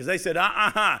said here, because they said,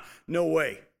 no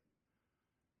way.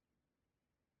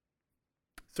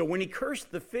 So when he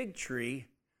cursed the fig tree,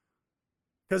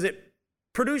 because it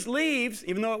produced leaves,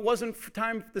 even though it wasn't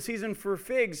the season for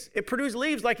figs, it produced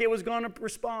leaves like it was going to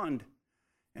respond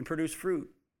and produce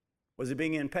fruit. Was he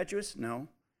being impetuous? No.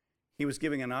 He was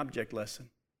giving an object lesson.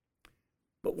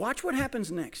 But watch what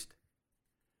happens next.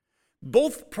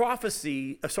 Both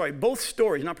stories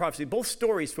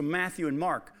from Matthew and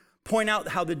Mark point out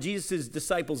how Jesus'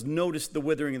 disciples noticed the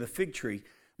withering of the fig tree.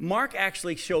 Mark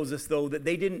actually shows us, though, that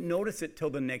they didn't notice it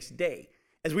till the next day.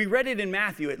 As we read it in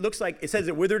Matthew, it looks like it says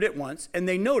it withered at once, and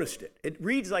they noticed it. It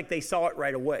reads like they saw it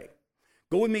right away.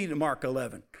 Go with me to Mark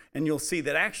 11, and you'll see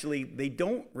that actually they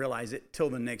don't realize it till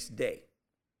the next day.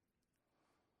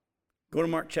 Go to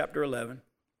Mark chapter 11.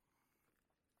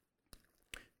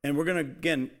 And we're going to,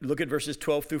 again, look at verses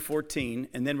 12 through 14,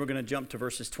 and then we're going to jump to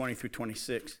verses 20 through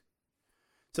 26. It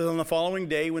says, on the following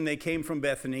day, when they came from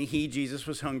Bethany, Jesus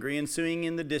was hungry, and seeing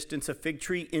in the distance a fig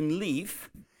tree in leaf,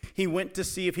 he went to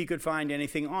see if he could find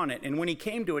anything on it. And when he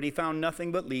came to it, he found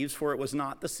nothing but leaves, for it was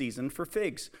not the season for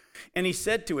figs. And he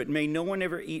said to it, may no one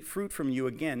ever eat fruit from you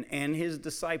again. And his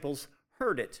disciples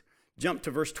heard it. Jump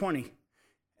to verse 20.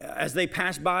 As they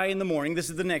passed by in the morning, this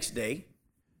is the next day,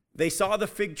 they saw the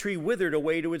fig tree withered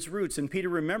away to its roots. And Peter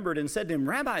remembered and said to him,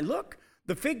 Rabbi, look,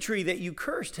 the fig tree that you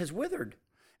cursed has withered.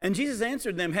 And Jesus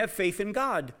answered them, have faith in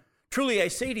God. Truly I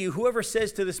say to you, whoever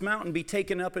says to this mountain, be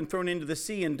taken up and thrown into the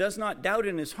sea, and does not doubt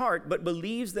in his heart, but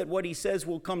believes that what he says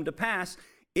will come to pass,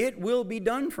 it will be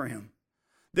done for him.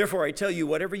 Therefore I tell you,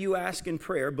 whatever you ask in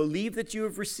prayer, believe that you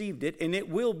have received it, and it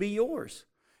will be yours.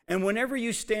 And whenever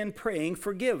you stand praying,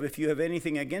 forgive if you have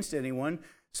anything against anyone,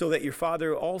 so that your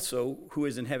Father also, who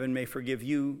is in heaven, may forgive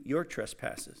you your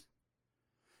trespasses.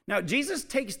 Now, Jesus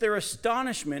takes their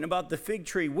astonishment about the fig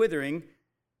tree withering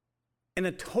in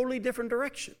a totally different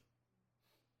direction.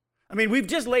 I mean, we've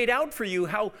just laid out for you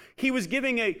how he was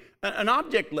giving an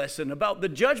object lesson about the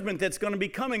judgment that's going to be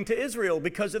coming to Israel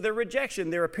because of their rejection.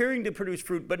 They're appearing to produce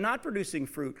fruit, but not producing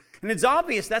fruit. And it's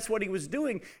obvious that's what he was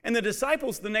doing. And the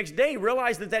disciples the next day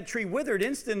realized that that tree withered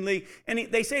instantly. And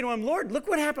they say to him, Lord, look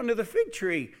what happened to the fig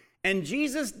tree. And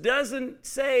Jesus doesn't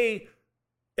say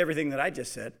everything that I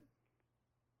just said.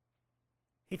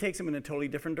 He takes them in a totally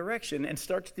different direction and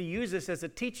starts to use this as a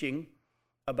teaching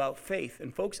about faith.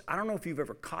 And folks, I don't know if you've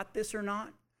ever caught this or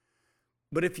not,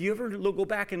 but if you ever go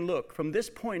back and look, from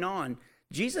this point on,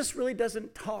 Jesus really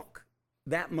doesn't talk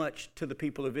that much to the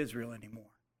people of Israel anymore.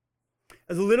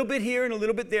 There's a little bit here and a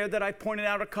little bit there that I pointed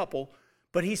out a couple,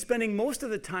 but he's spending most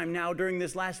of the time now during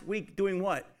this last week doing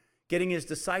what? Getting his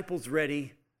disciples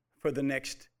ready for the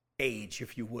next age,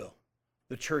 if you will,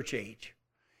 the church age.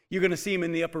 You're going to see him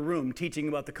in the upper room teaching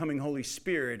about the coming Holy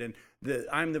Spirit and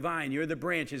I'm the vine, you're the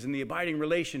branches, and the abiding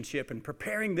relationship, and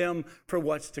preparing them for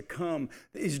what's to come.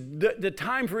 The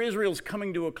time for Israel is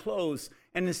coming to a close,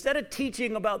 and instead of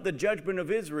teaching about the judgment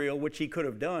of Israel, which he could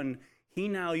have done, he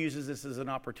now uses this as an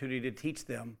opportunity to teach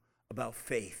them about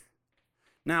faith.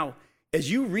 Now, as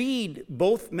you read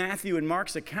both Matthew and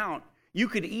Mark's account, you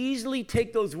could easily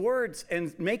take those words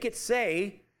and make it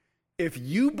say, if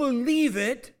you believe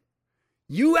it,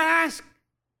 you ask,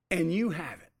 and you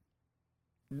have it.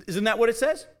 Isn't that what it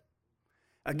says?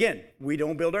 Again, we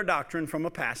don't build our doctrine from a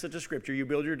passage of Scripture. You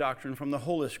build your doctrine from the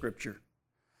whole of Scripture.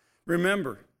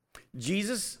 Remember,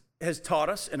 Jesus has taught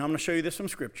us, and I'm going to show you this from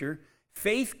Scripture,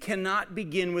 faith cannot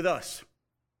begin with us.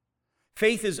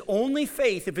 Faith is only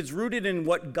faith if it's rooted in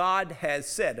what God has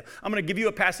said. I'm going to give you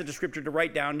a passage of Scripture to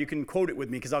write down. You can quote it with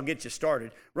me because I'll get you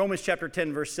started. Romans chapter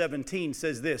 10, verse 17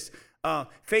 says this,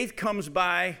 faith comes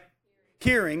by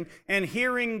hearing, and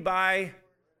hearing by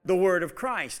the word of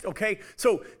Christ, okay?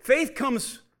 So faith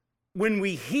comes when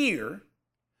we hear,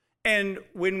 and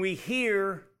when we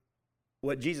hear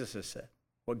what Jesus has said,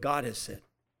 what God has said.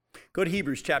 Go to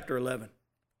Hebrews chapter 11.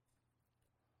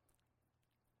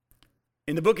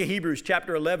 In the book of Hebrews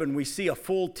chapter 11, we see a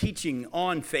full teaching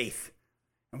on faith.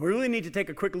 And we really need to take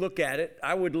a quick look at it.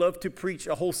 I would love to preach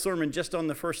a whole sermon just on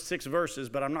the first 6 verses,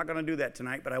 but I'm not going to do that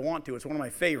tonight, but I want to. It's one of my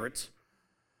favorites.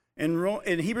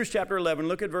 In Hebrews chapter 11,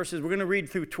 look at verses, we're going to read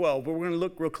through 12, but we're going to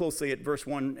look real closely at verse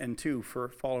 1 and 2 for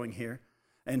following here,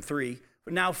 and 3.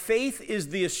 But now faith is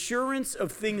the assurance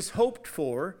of things hoped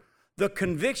for, the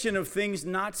conviction of things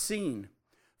not seen.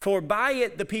 For by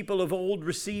it the people of old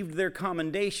received their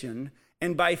commendation,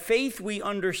 and by faith we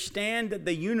understand that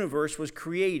the universe was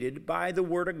created by the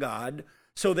word of God,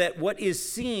 so that what is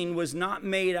seen was not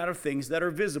made out of things that are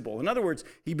visible. In other words,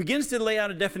 he begins to lay out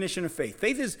a definition of faith.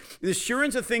 Faith is the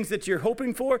assurance of things that you're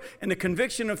hoping for and the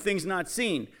conviction of things not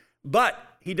seen.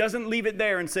 But he doesn't leave it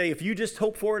there and say, if you just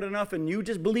hope for it enough and you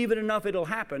just believe it enough, it'll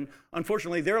happen.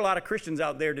 Unfortunately, there are a lot of Christians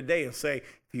out there today who say,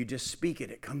 if you just speak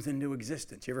it, it comes into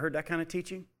existence. You ever heard that kind of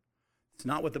teaching? It's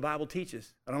not what the Bible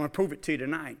teaches. I don't want to prove it to you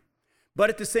tonight. But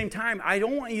at the same time, I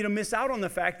don't want you to miss out on the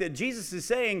fact that Jesus is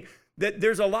saying that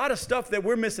there's a lot of stuff that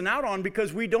we're missing out on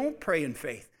because we don't pray in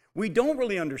faith. We don't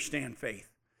really understand faith.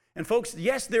 And folks,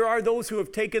 yes, there are those who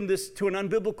have taken this to an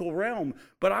unbiblical realm,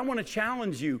 but I want to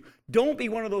challenge you. Don't be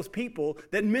one of those people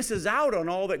that misses out on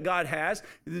all that God has.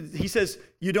 He says,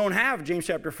 you don't have, James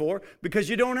chapter 4, because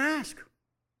you don't ask.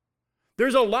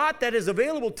 There's a lot that is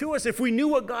available to us. If we knew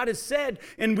what God has said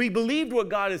and we believed what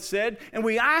God has said and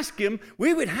we ask him,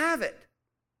 we would have it.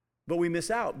 But we miss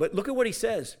out. But look at what he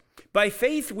says. By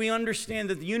faith, we understand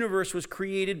that the universe was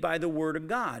created by the word of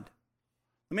God.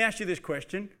 Let me ask you this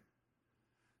question.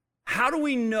 How do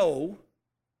we know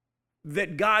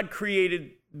that God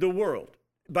created the world?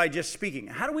 By just speaking.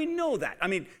 How do we know that? I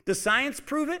mean, does science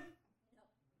prove it?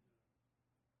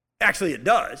 Actually, it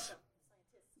does.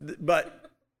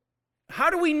 But how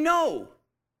do we know?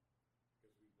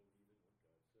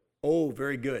 Oh,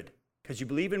 very good. Because you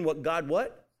believe in what God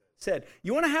what? Said.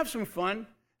 You want to have some fun?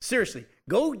 Seriously,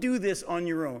 go do this on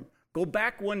your own. Go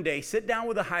back one day, sit down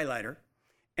with a highlighter,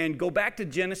 and go back to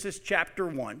Genesis chapter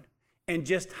 1, and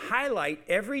just highlight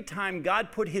every time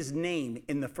God put his name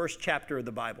in the first chapter of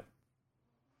the Bible.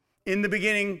 In the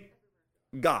beginning,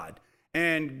 God.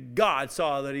 And God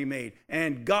saw that he made.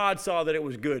 And God saw that it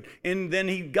was good. And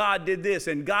then God did this.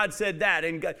 And God said that.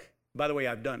 And God, by the way,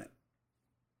 I've done it.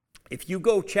 If you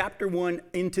go chapter 1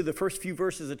 into the first few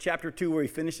verses of chapter 2 where he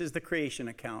finishes the creation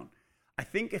account, I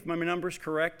think if my number's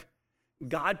correct,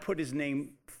 God put his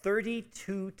name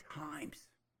 32 times.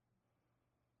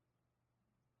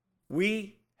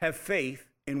 We have faith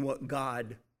in what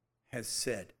God has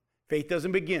said. Faith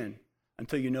doesn't begin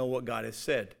until you know what God has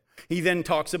said. He then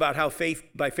talks about how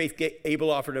by faith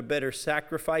Abel offered a better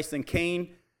sacrifice than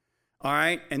Cain. All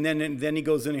right, and then he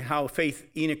goes into how faith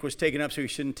Enoch was taken up so he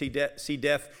shouldn't see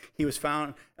death. He was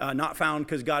not found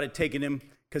because God had taken him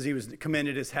because he was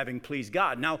commended as having pleased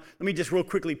God. Now, let me just real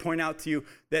quickly point out to you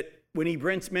that when he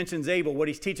mentions Abel, what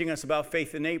he's teaching us about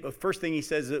faith in Abel, first thing he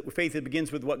says that faith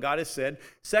begins with what God has said.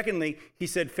 Secondly, he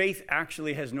said faith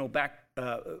actually has no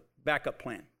backup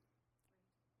plan.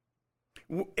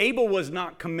 Abel was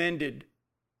not commended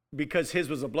because his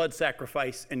was a blood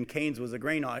sacrifice and Cain's was a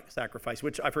grain sacrifice,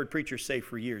 which I've heard preachers say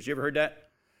for years. You ever heard that?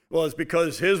 Well, it's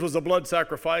because his was a blood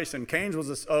sacrifice and Cain's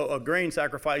was a grain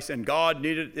sacrifice and God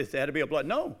needed it had to be a blood.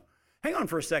 No. Hang on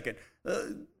for a second.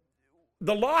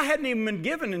 The law hadn't even been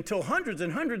given until hundreds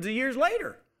and hundreds of years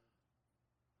later.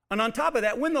 And on top of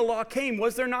that, when the law came,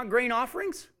 was there not grain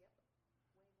offerings?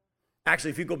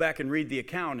 Actually, if you go back and read the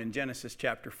account in Genesis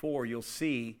chapter 4, you'll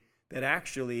see that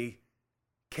actually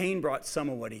Cain brought some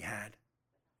of what he had.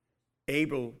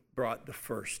 Abel brought the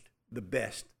first, the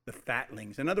best, the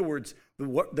fatlings. In other words,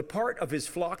 the part of his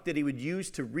flock that he would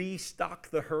use to restock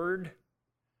the herd,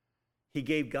 he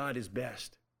gave God his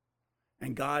best.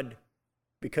 And God,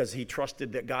 because he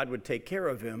trusted that God would take care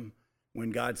of him,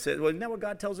 when God said, well, isn't that what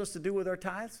God tells us to do with our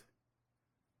tithes?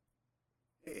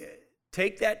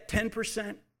 Take that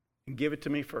 10% and give it to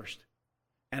me first.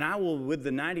 And I will, with the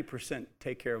 90%,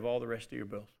 take care of all the rest of your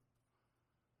bills.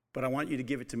 But I want you to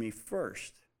give it to me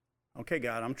first. Okay,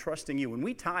 God, I'm trusting you. When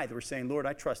we tithe, we're saying, Lord,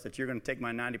 I trust that you're going to take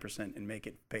my 90% and make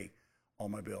it pay all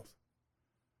my bills.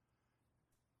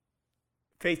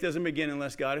 Faith doesn't begin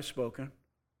unless God has spoken.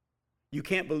 You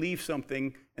can't believe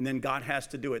something and then God has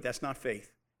to do it. That's not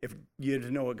faith, if you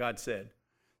know what God said.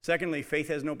 Secondly, faith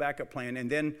has no backup plan. And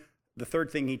then the third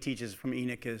thing he teaches from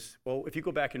Enoch is, well, if you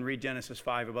go back and read Genesis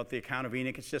 5 about the account of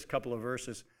Enoch, it's just a couple of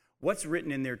verses. What's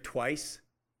written in there twice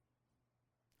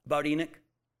about Enoch?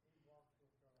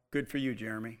 Good for you,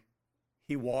 Jeremy.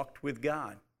 He walked with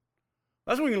God.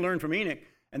 That's what we can learn from Enoch.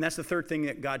 And that's the third thing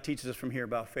that God teaches us from here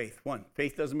about faith. One,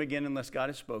 faith doesn't begin unless God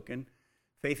has spoken.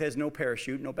 Faith has no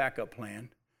parachute, no backup plan.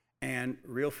 And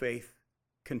real faith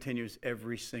continues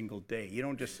every single day. You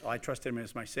don't just, I trust him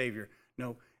as my Savior.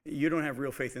 No, you don't have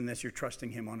real faith unless you're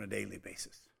trusting him on a daily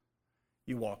basis.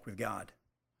 You walk with God.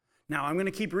 Now, I'm going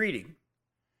to keep reading.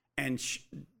 And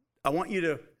I want you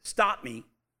to stop me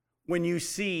when you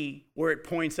see where it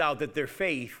points out that their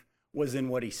faith was in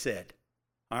what he said.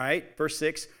 All right, verse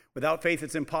 6, without faith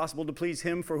it's impossible to please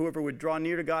him, for whoever would draw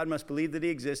near to God must believe that he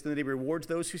exists and that he rewards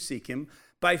those who seek him.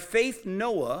 By faith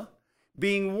Noah,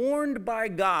 being warned by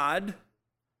God,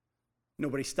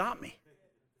 nobody stopped me.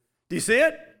 Do you see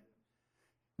it?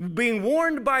 Being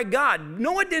warned by God.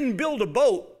 Noah didn't build a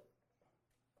boat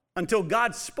until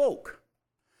God spoke.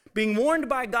 Being warned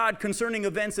by God concerning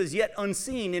events as yet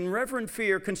unseen, in reverent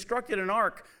fear, constructed an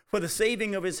ark for the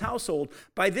saving of his household.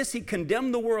 By this he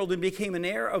condemned the world and became an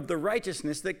heir of the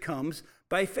righteousness that comes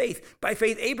by faith. By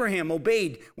faith Abraham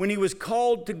obeyed when he was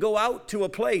called to go out to a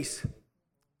place.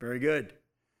 Very good.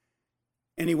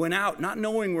 And he went out not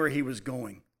knowing where he was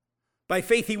going. By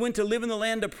faith he went to live in the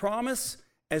land of promise,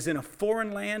 as in a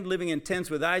foreign land, living in tents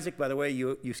with Isaac. By the way,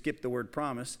 you skipped the word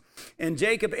promise. And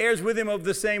Jacob, heirs with him of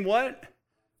the same what?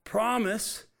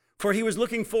 Promise, for he was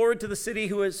looking forward to the city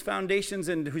whose foundations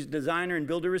and whose designer and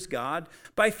builder is God.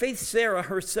 By faith Sarah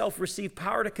herself received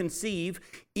power to conceive,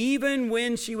 even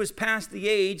when she was past the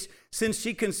age, since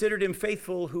she considered him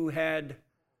faithful who had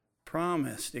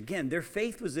promised. Again, their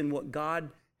faith was in what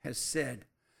God has said.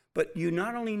 But you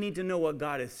not only need to know what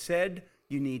God has said,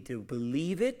 you need to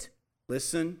believe it,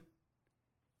 listen,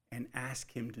 and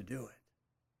ask him to do it.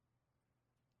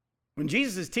 When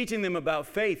Jesus is teaching them about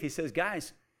faith, he says,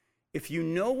 guys, if you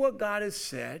know what God has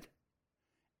said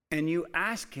and you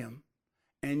ask him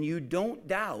and you don't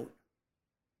doubt,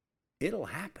 it'll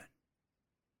happen.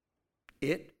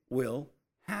 It will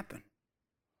happen.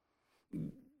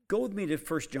 Go with me to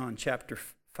 1 John chapter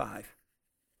 5.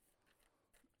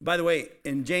 By the way,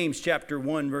 in James chapter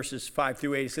 1, verses 5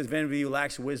 through 8, it says, if any of you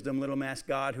lacks wisdom, let him ask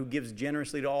God, who gives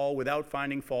generously to all without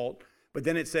finding fault. But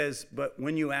then it says, but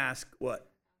when you ask, what?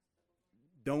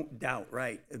 Don't doubt,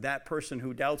 right? That person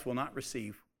who doubts will not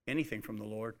receive anything from the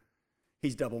Lord.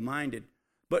 He's double-minded.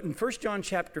 But in 1 John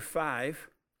chapter 5,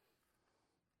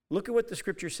 look at what the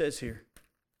scripture says here.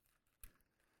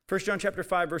 1 John chapter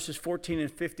 5, verses 14 and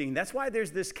 15. That's why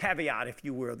there's this caveat, if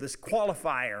you will, this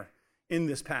qualifier in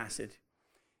this passage.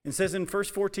 It says in verse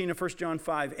 14 of 1 John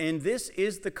 5, and this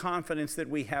is the confidence that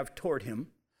we have toward him,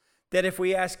 that if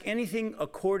we ask anything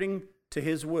according to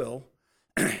his will,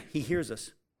 he hears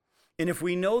us. And if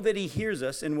we know that he hears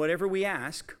us in whatever we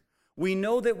ask, we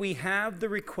know that we have the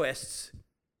requests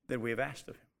that we have asked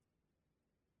of him.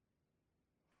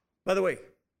 By the way,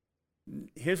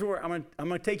 here's where I'm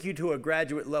going to take you to a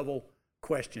graduate level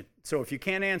question. So if you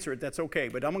can't answer it, that's okay.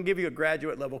 But I'm going to give you a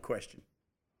graduate level question.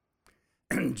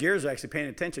 Jared's actually paying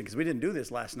attention because we didn't do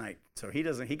this last night. So he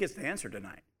gets the answer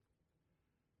tonight.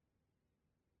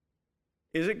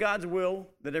 Is it God's will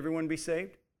that everyone be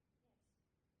saved?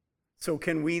 So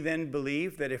can we then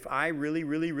believe that if I really,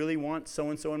 really, really want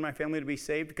so-and-so in my family to be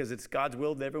saved because it's God's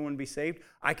will that everyone be saved,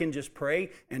 I can just pray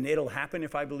and it'll happen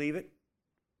if I believe it?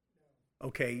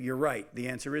 Okay, you're right. The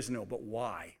answer is no, but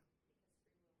why?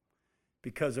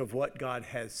 Because of what God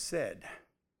has said.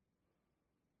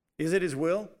 Is it his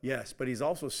will? Yes, but he's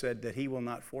also said that he will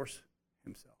not force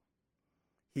himself.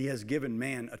 He has given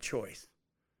man a choice.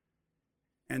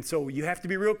 And so you have to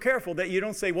be real careful that you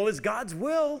don't say, well, it's God's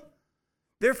will.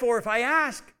 Therefore, if I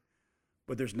ask,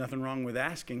 but there's nothing wrong with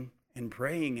asking and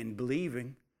praying and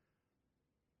believing.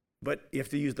 But you have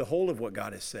to use the whole of what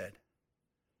God has said.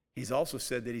 He's also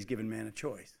said that he's given man a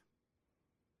choice.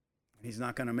 He's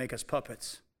not going to make us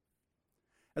puppets.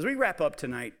 As we wrap up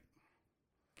tonight,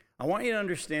 I want you to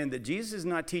understand that Jesus is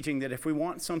not teaching that if we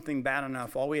want something bad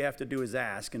enough, all we have to do is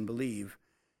ask and believe.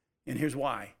 And here's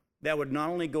why. That would not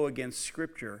only go against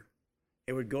Scripture,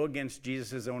 it would go against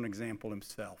Jesus' own example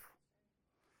himself.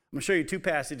 I'm going to show you two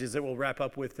passages that we'll wrap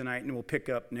up with tonight and we'll pick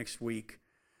up next week.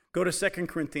 Go to 2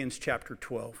 Corinthians chapter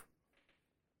 12.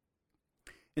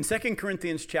 In 2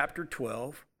 Corinthians chapter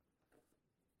 12,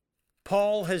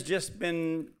 Paul has just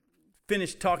been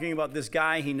finished talking about this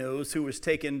guy he knows who was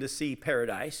taken to see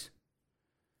paradise.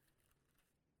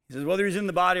 He says, whether he's in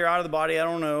the body or out of the body, I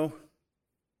don't know.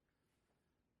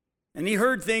 And he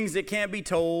heard things that can't be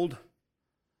told.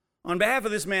 On behalf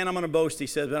of this man, I'm going to boast, he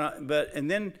says.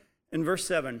 And then in verse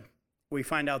 7, we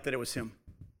find out that it was him.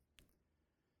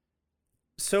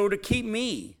 So to keep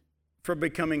me from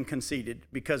becoming conceited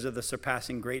because of the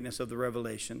surpassing greatness of the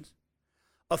revelations,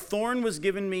 a thorn was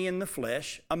given me in the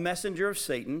flesh, a messenger of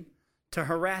Satan, to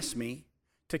harass me,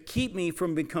 to keep me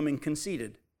from becoming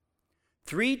conceited.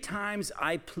 3 times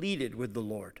I pleaded with the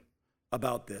Lord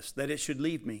about this, that it should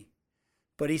leave me.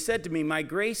 But he said to me, my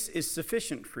grace is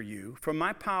sufficient for you, for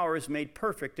my power is made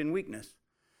perfect in weakness.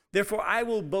 Therefore I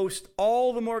will boast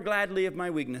all the more gladly of my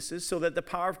weaknesses, so that the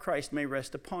power of Christ may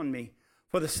rest upon me.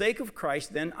 For the sake of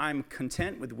Christ, then, I'm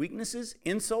content with weaknesses,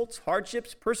 insults,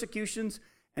 hardships, persecutions,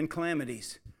 and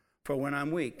calamities. For when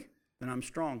I'm weak, then I'm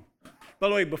strong. By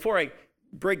the way, before I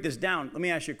break this down, let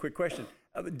me ask you a quick question.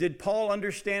 Did Paul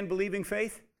understand believing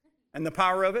faith and the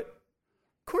power of it?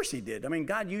 Of course he did. I mean,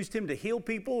 God used him to heal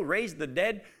people, raise the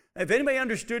dead. If anybody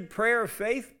understood prayer of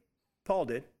faith, Paul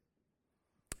did.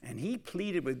 And he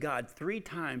pleaded with God 3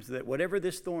 times that whatever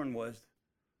this thorn was,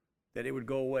 that it would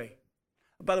go away.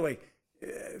 By the way,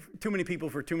 too many people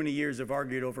for too many years have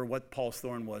argued over what Paul's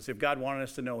thorn was. If God wanted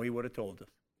us to know, he would have told us.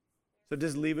 So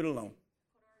just leave it alone.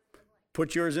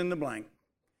 Put yours in the blank.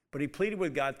 But he pleaded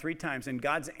with God 3 times, and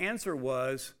God's answer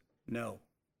was no.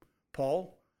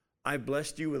 Paul, I've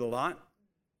blessed you with a lot,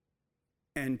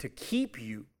 and to keep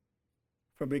you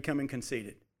from becoming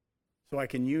conceited, so I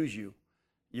can use you,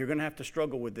 you're going to have to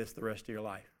struggle with this the rest of your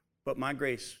life. But my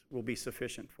grace will be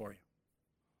sufficient for you.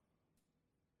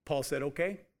 Paul said,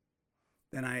 okay.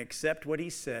 Then I accept what he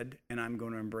said, and I'm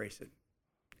going to embrace it.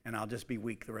 And I'll just be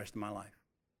weak the rest of my life.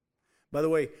 By the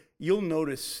way, you'll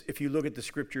notice if you look at the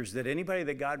scriptures that anybody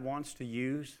that God wants to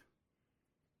use,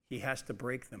 he has to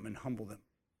break them and humble them.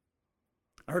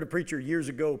 I heard a preacher years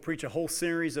ago preach a whole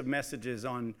series of messages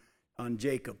on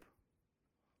Jacob.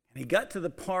 And he got to the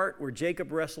part where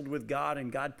Jacob wrestled with God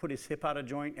and God put his hip out of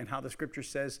joint, and how the scripture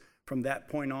says from that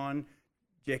point on,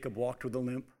 Jacob walked with a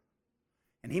limp.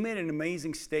 And he made an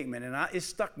amazing statement, and it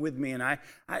stuck with me, and I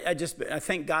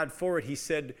thank God for it. He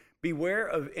said, beware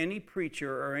of any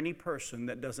preacher or any person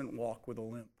that doesn't walk with a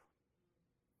limp.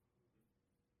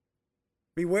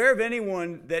 Beware of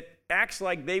anyone that acts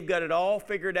like they've got it all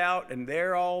figured out and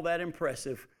they're all that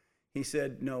impressive. He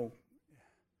said, no.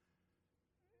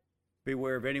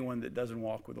 Beware of anyone that doesn't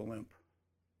walk with a limp.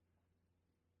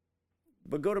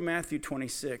 But go to Matthew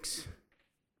 26.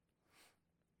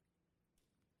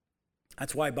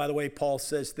 That's why, by the way, Paul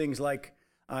says things like,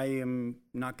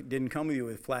 didn't come with you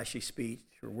with flashy speech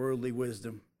or worldly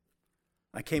wisdom.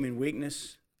 I came in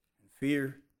weakness and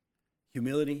fear,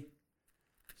 humility,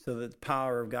 so that the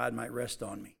power of God might rest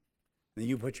on me. And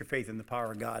you put your faith in the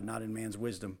power of God, not in man's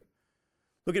wisdom.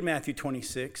 Look at Matthew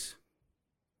 26.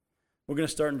 We're going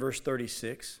to start in verse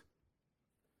 36.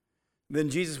 Then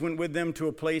Jesus went with them to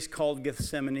a place called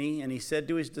Gethsemane, and he said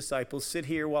to his disciples, "Sit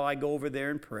here while I go over there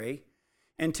and pray."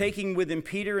 And taking with him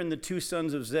Peter and the two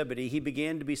sons of Zebedee, he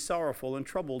began to be sorrowful and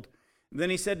troubled. Then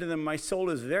he said to them, "My soul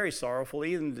is very sorrowful,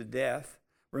 even to death.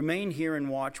 Remain here and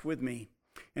watch with me."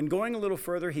 And going a little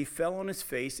further, he fell on his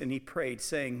face and he prayed,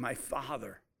 saying, "My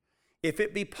Father, if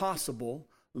it be possible,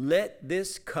 let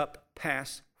this cup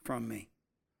pass from me.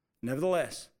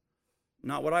 Nevertheless,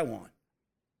 not what I want,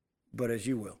 but as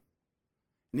you will."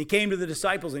 And he came to the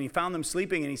disciples and he found them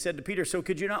sleeping, and he said to Peter, "So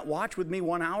could you not watch with me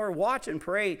 1 hour? Watch and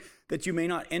pray that you may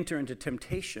not enter into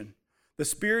temptation. The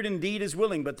spirit indeed is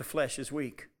willing, but the flesh is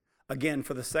weak." Again,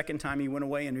 for the second time, he went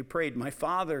away and he prayed, "My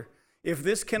Father, if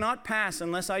this cannot pass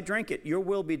unless I drink it, your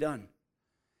will be done."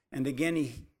 And again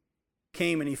he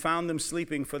came and he found them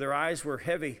sleeping, for their eyes were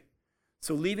heavy.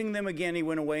 So leaving them again, he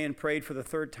went away and prayed for the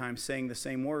third time, saying the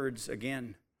same words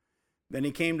again. Then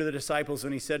he came to the disciples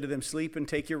and he said to them, "Sleep and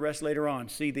take your rest later on.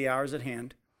 See, the hour is at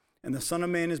hand, and the Son of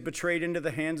Man is betrayed into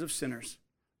the hands of sinners.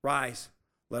 Rise,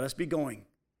 let us be going.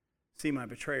 See, my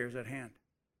betrayer is at hand."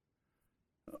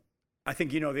 I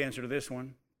think you know the answer to this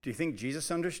one. Do you think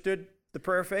Jesus understood the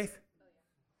prayer of faith?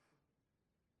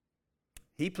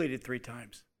 He pleaded 3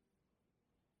 times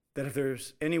that if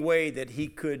there's any way that he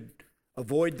could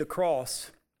avoid the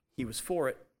cross, he was for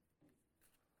it.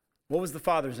 What was the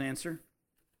Father's answer?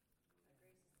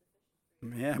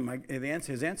 Yeah,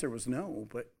 his answer was no,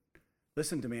 but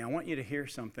listen to me. I want you to hear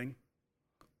something.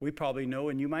 We probably know,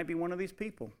 and you might be one of these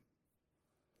people.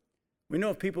 We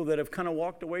know of people that have kind of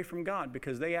walked away from God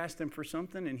because they asked him for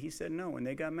something and he said no, and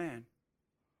they got mad.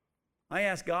 I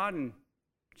asked God and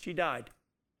she died.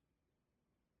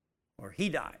 Or he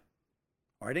died.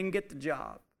 Or I didn't get the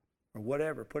job. Or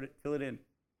whatever. Fill it in.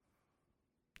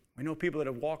 We know people that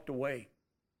have walked away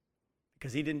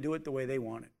because he didn't do it the way they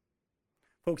wanted.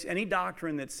 Folks, any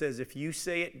doctrine that says if you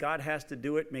say it, God has to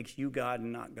do it, makes you God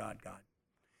and not God God.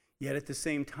 Yet at the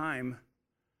same time,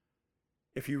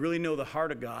 if you really know the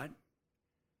heart of God,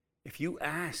 if you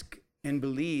ask and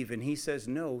believe and he says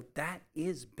no, that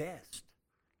is best.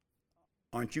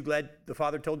 Aren't you glad the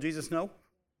Father told Jesus no?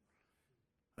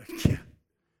 Yeah.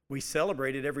 We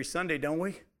celebrate it every Sunday, don't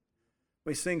we?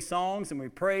 We sing songs and we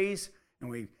praise and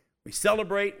we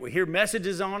celebrate. We hear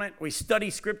messages on it. We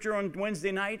study Scripture on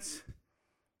Wednesday nights.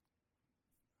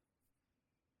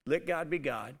 Let God be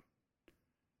God.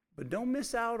 But don't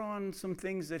miss out on some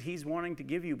things that he's wanting to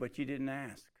give you, but you didn't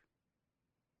ask.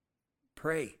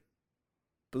 Pray.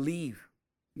 Believe.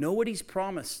 Know what he's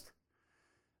promised.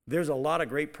 There's a lot of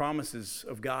great promises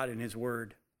of God in his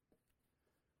word.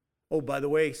 Oh, by the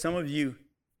way, some of you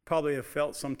probably have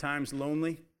felt sometimes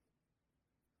lonely.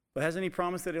 But hasn't he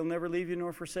promised that he'll never leave you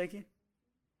nor forsake you?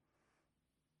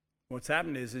 What's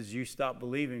happened is you stopped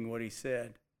believing what he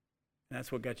said. And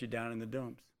that's what got you down in the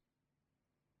dumps.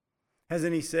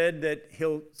 Hasn't he said that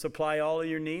he'll supply all of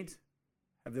your needs?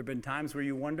 Have there been times where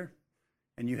you wonder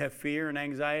and you have fear and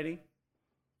anxiety?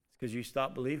 It's because you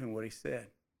stopped believing what he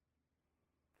said.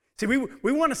 See,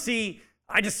 we want to see,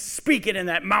 I just speak it and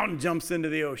that mountain jumps into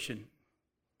the ocean.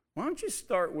 Why don't you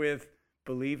start with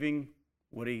believing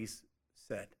what he's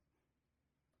said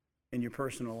in your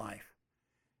personal life?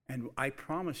 And I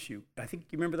promise you, I think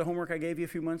you remember the homework I gave you a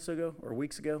few months ago or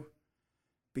weeks ago?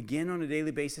 Begin on a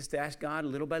daily basis to ask God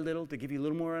little by little to give you a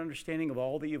little more understanding of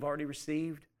all that you've already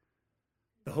received,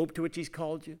 the hope to which he's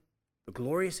called you, the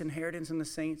glorious inheritance in the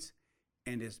saints,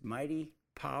 and his mighty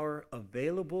power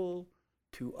available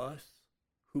to us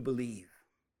who believe.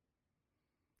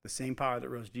 The same power that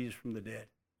rose Jesus from the dead.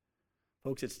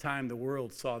 Folks, it's time the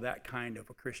world saw that kind of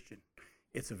a Christian.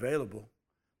 It's available,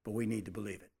 but we need to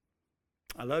believe it.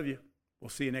 I love you. We'll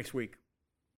see you next week.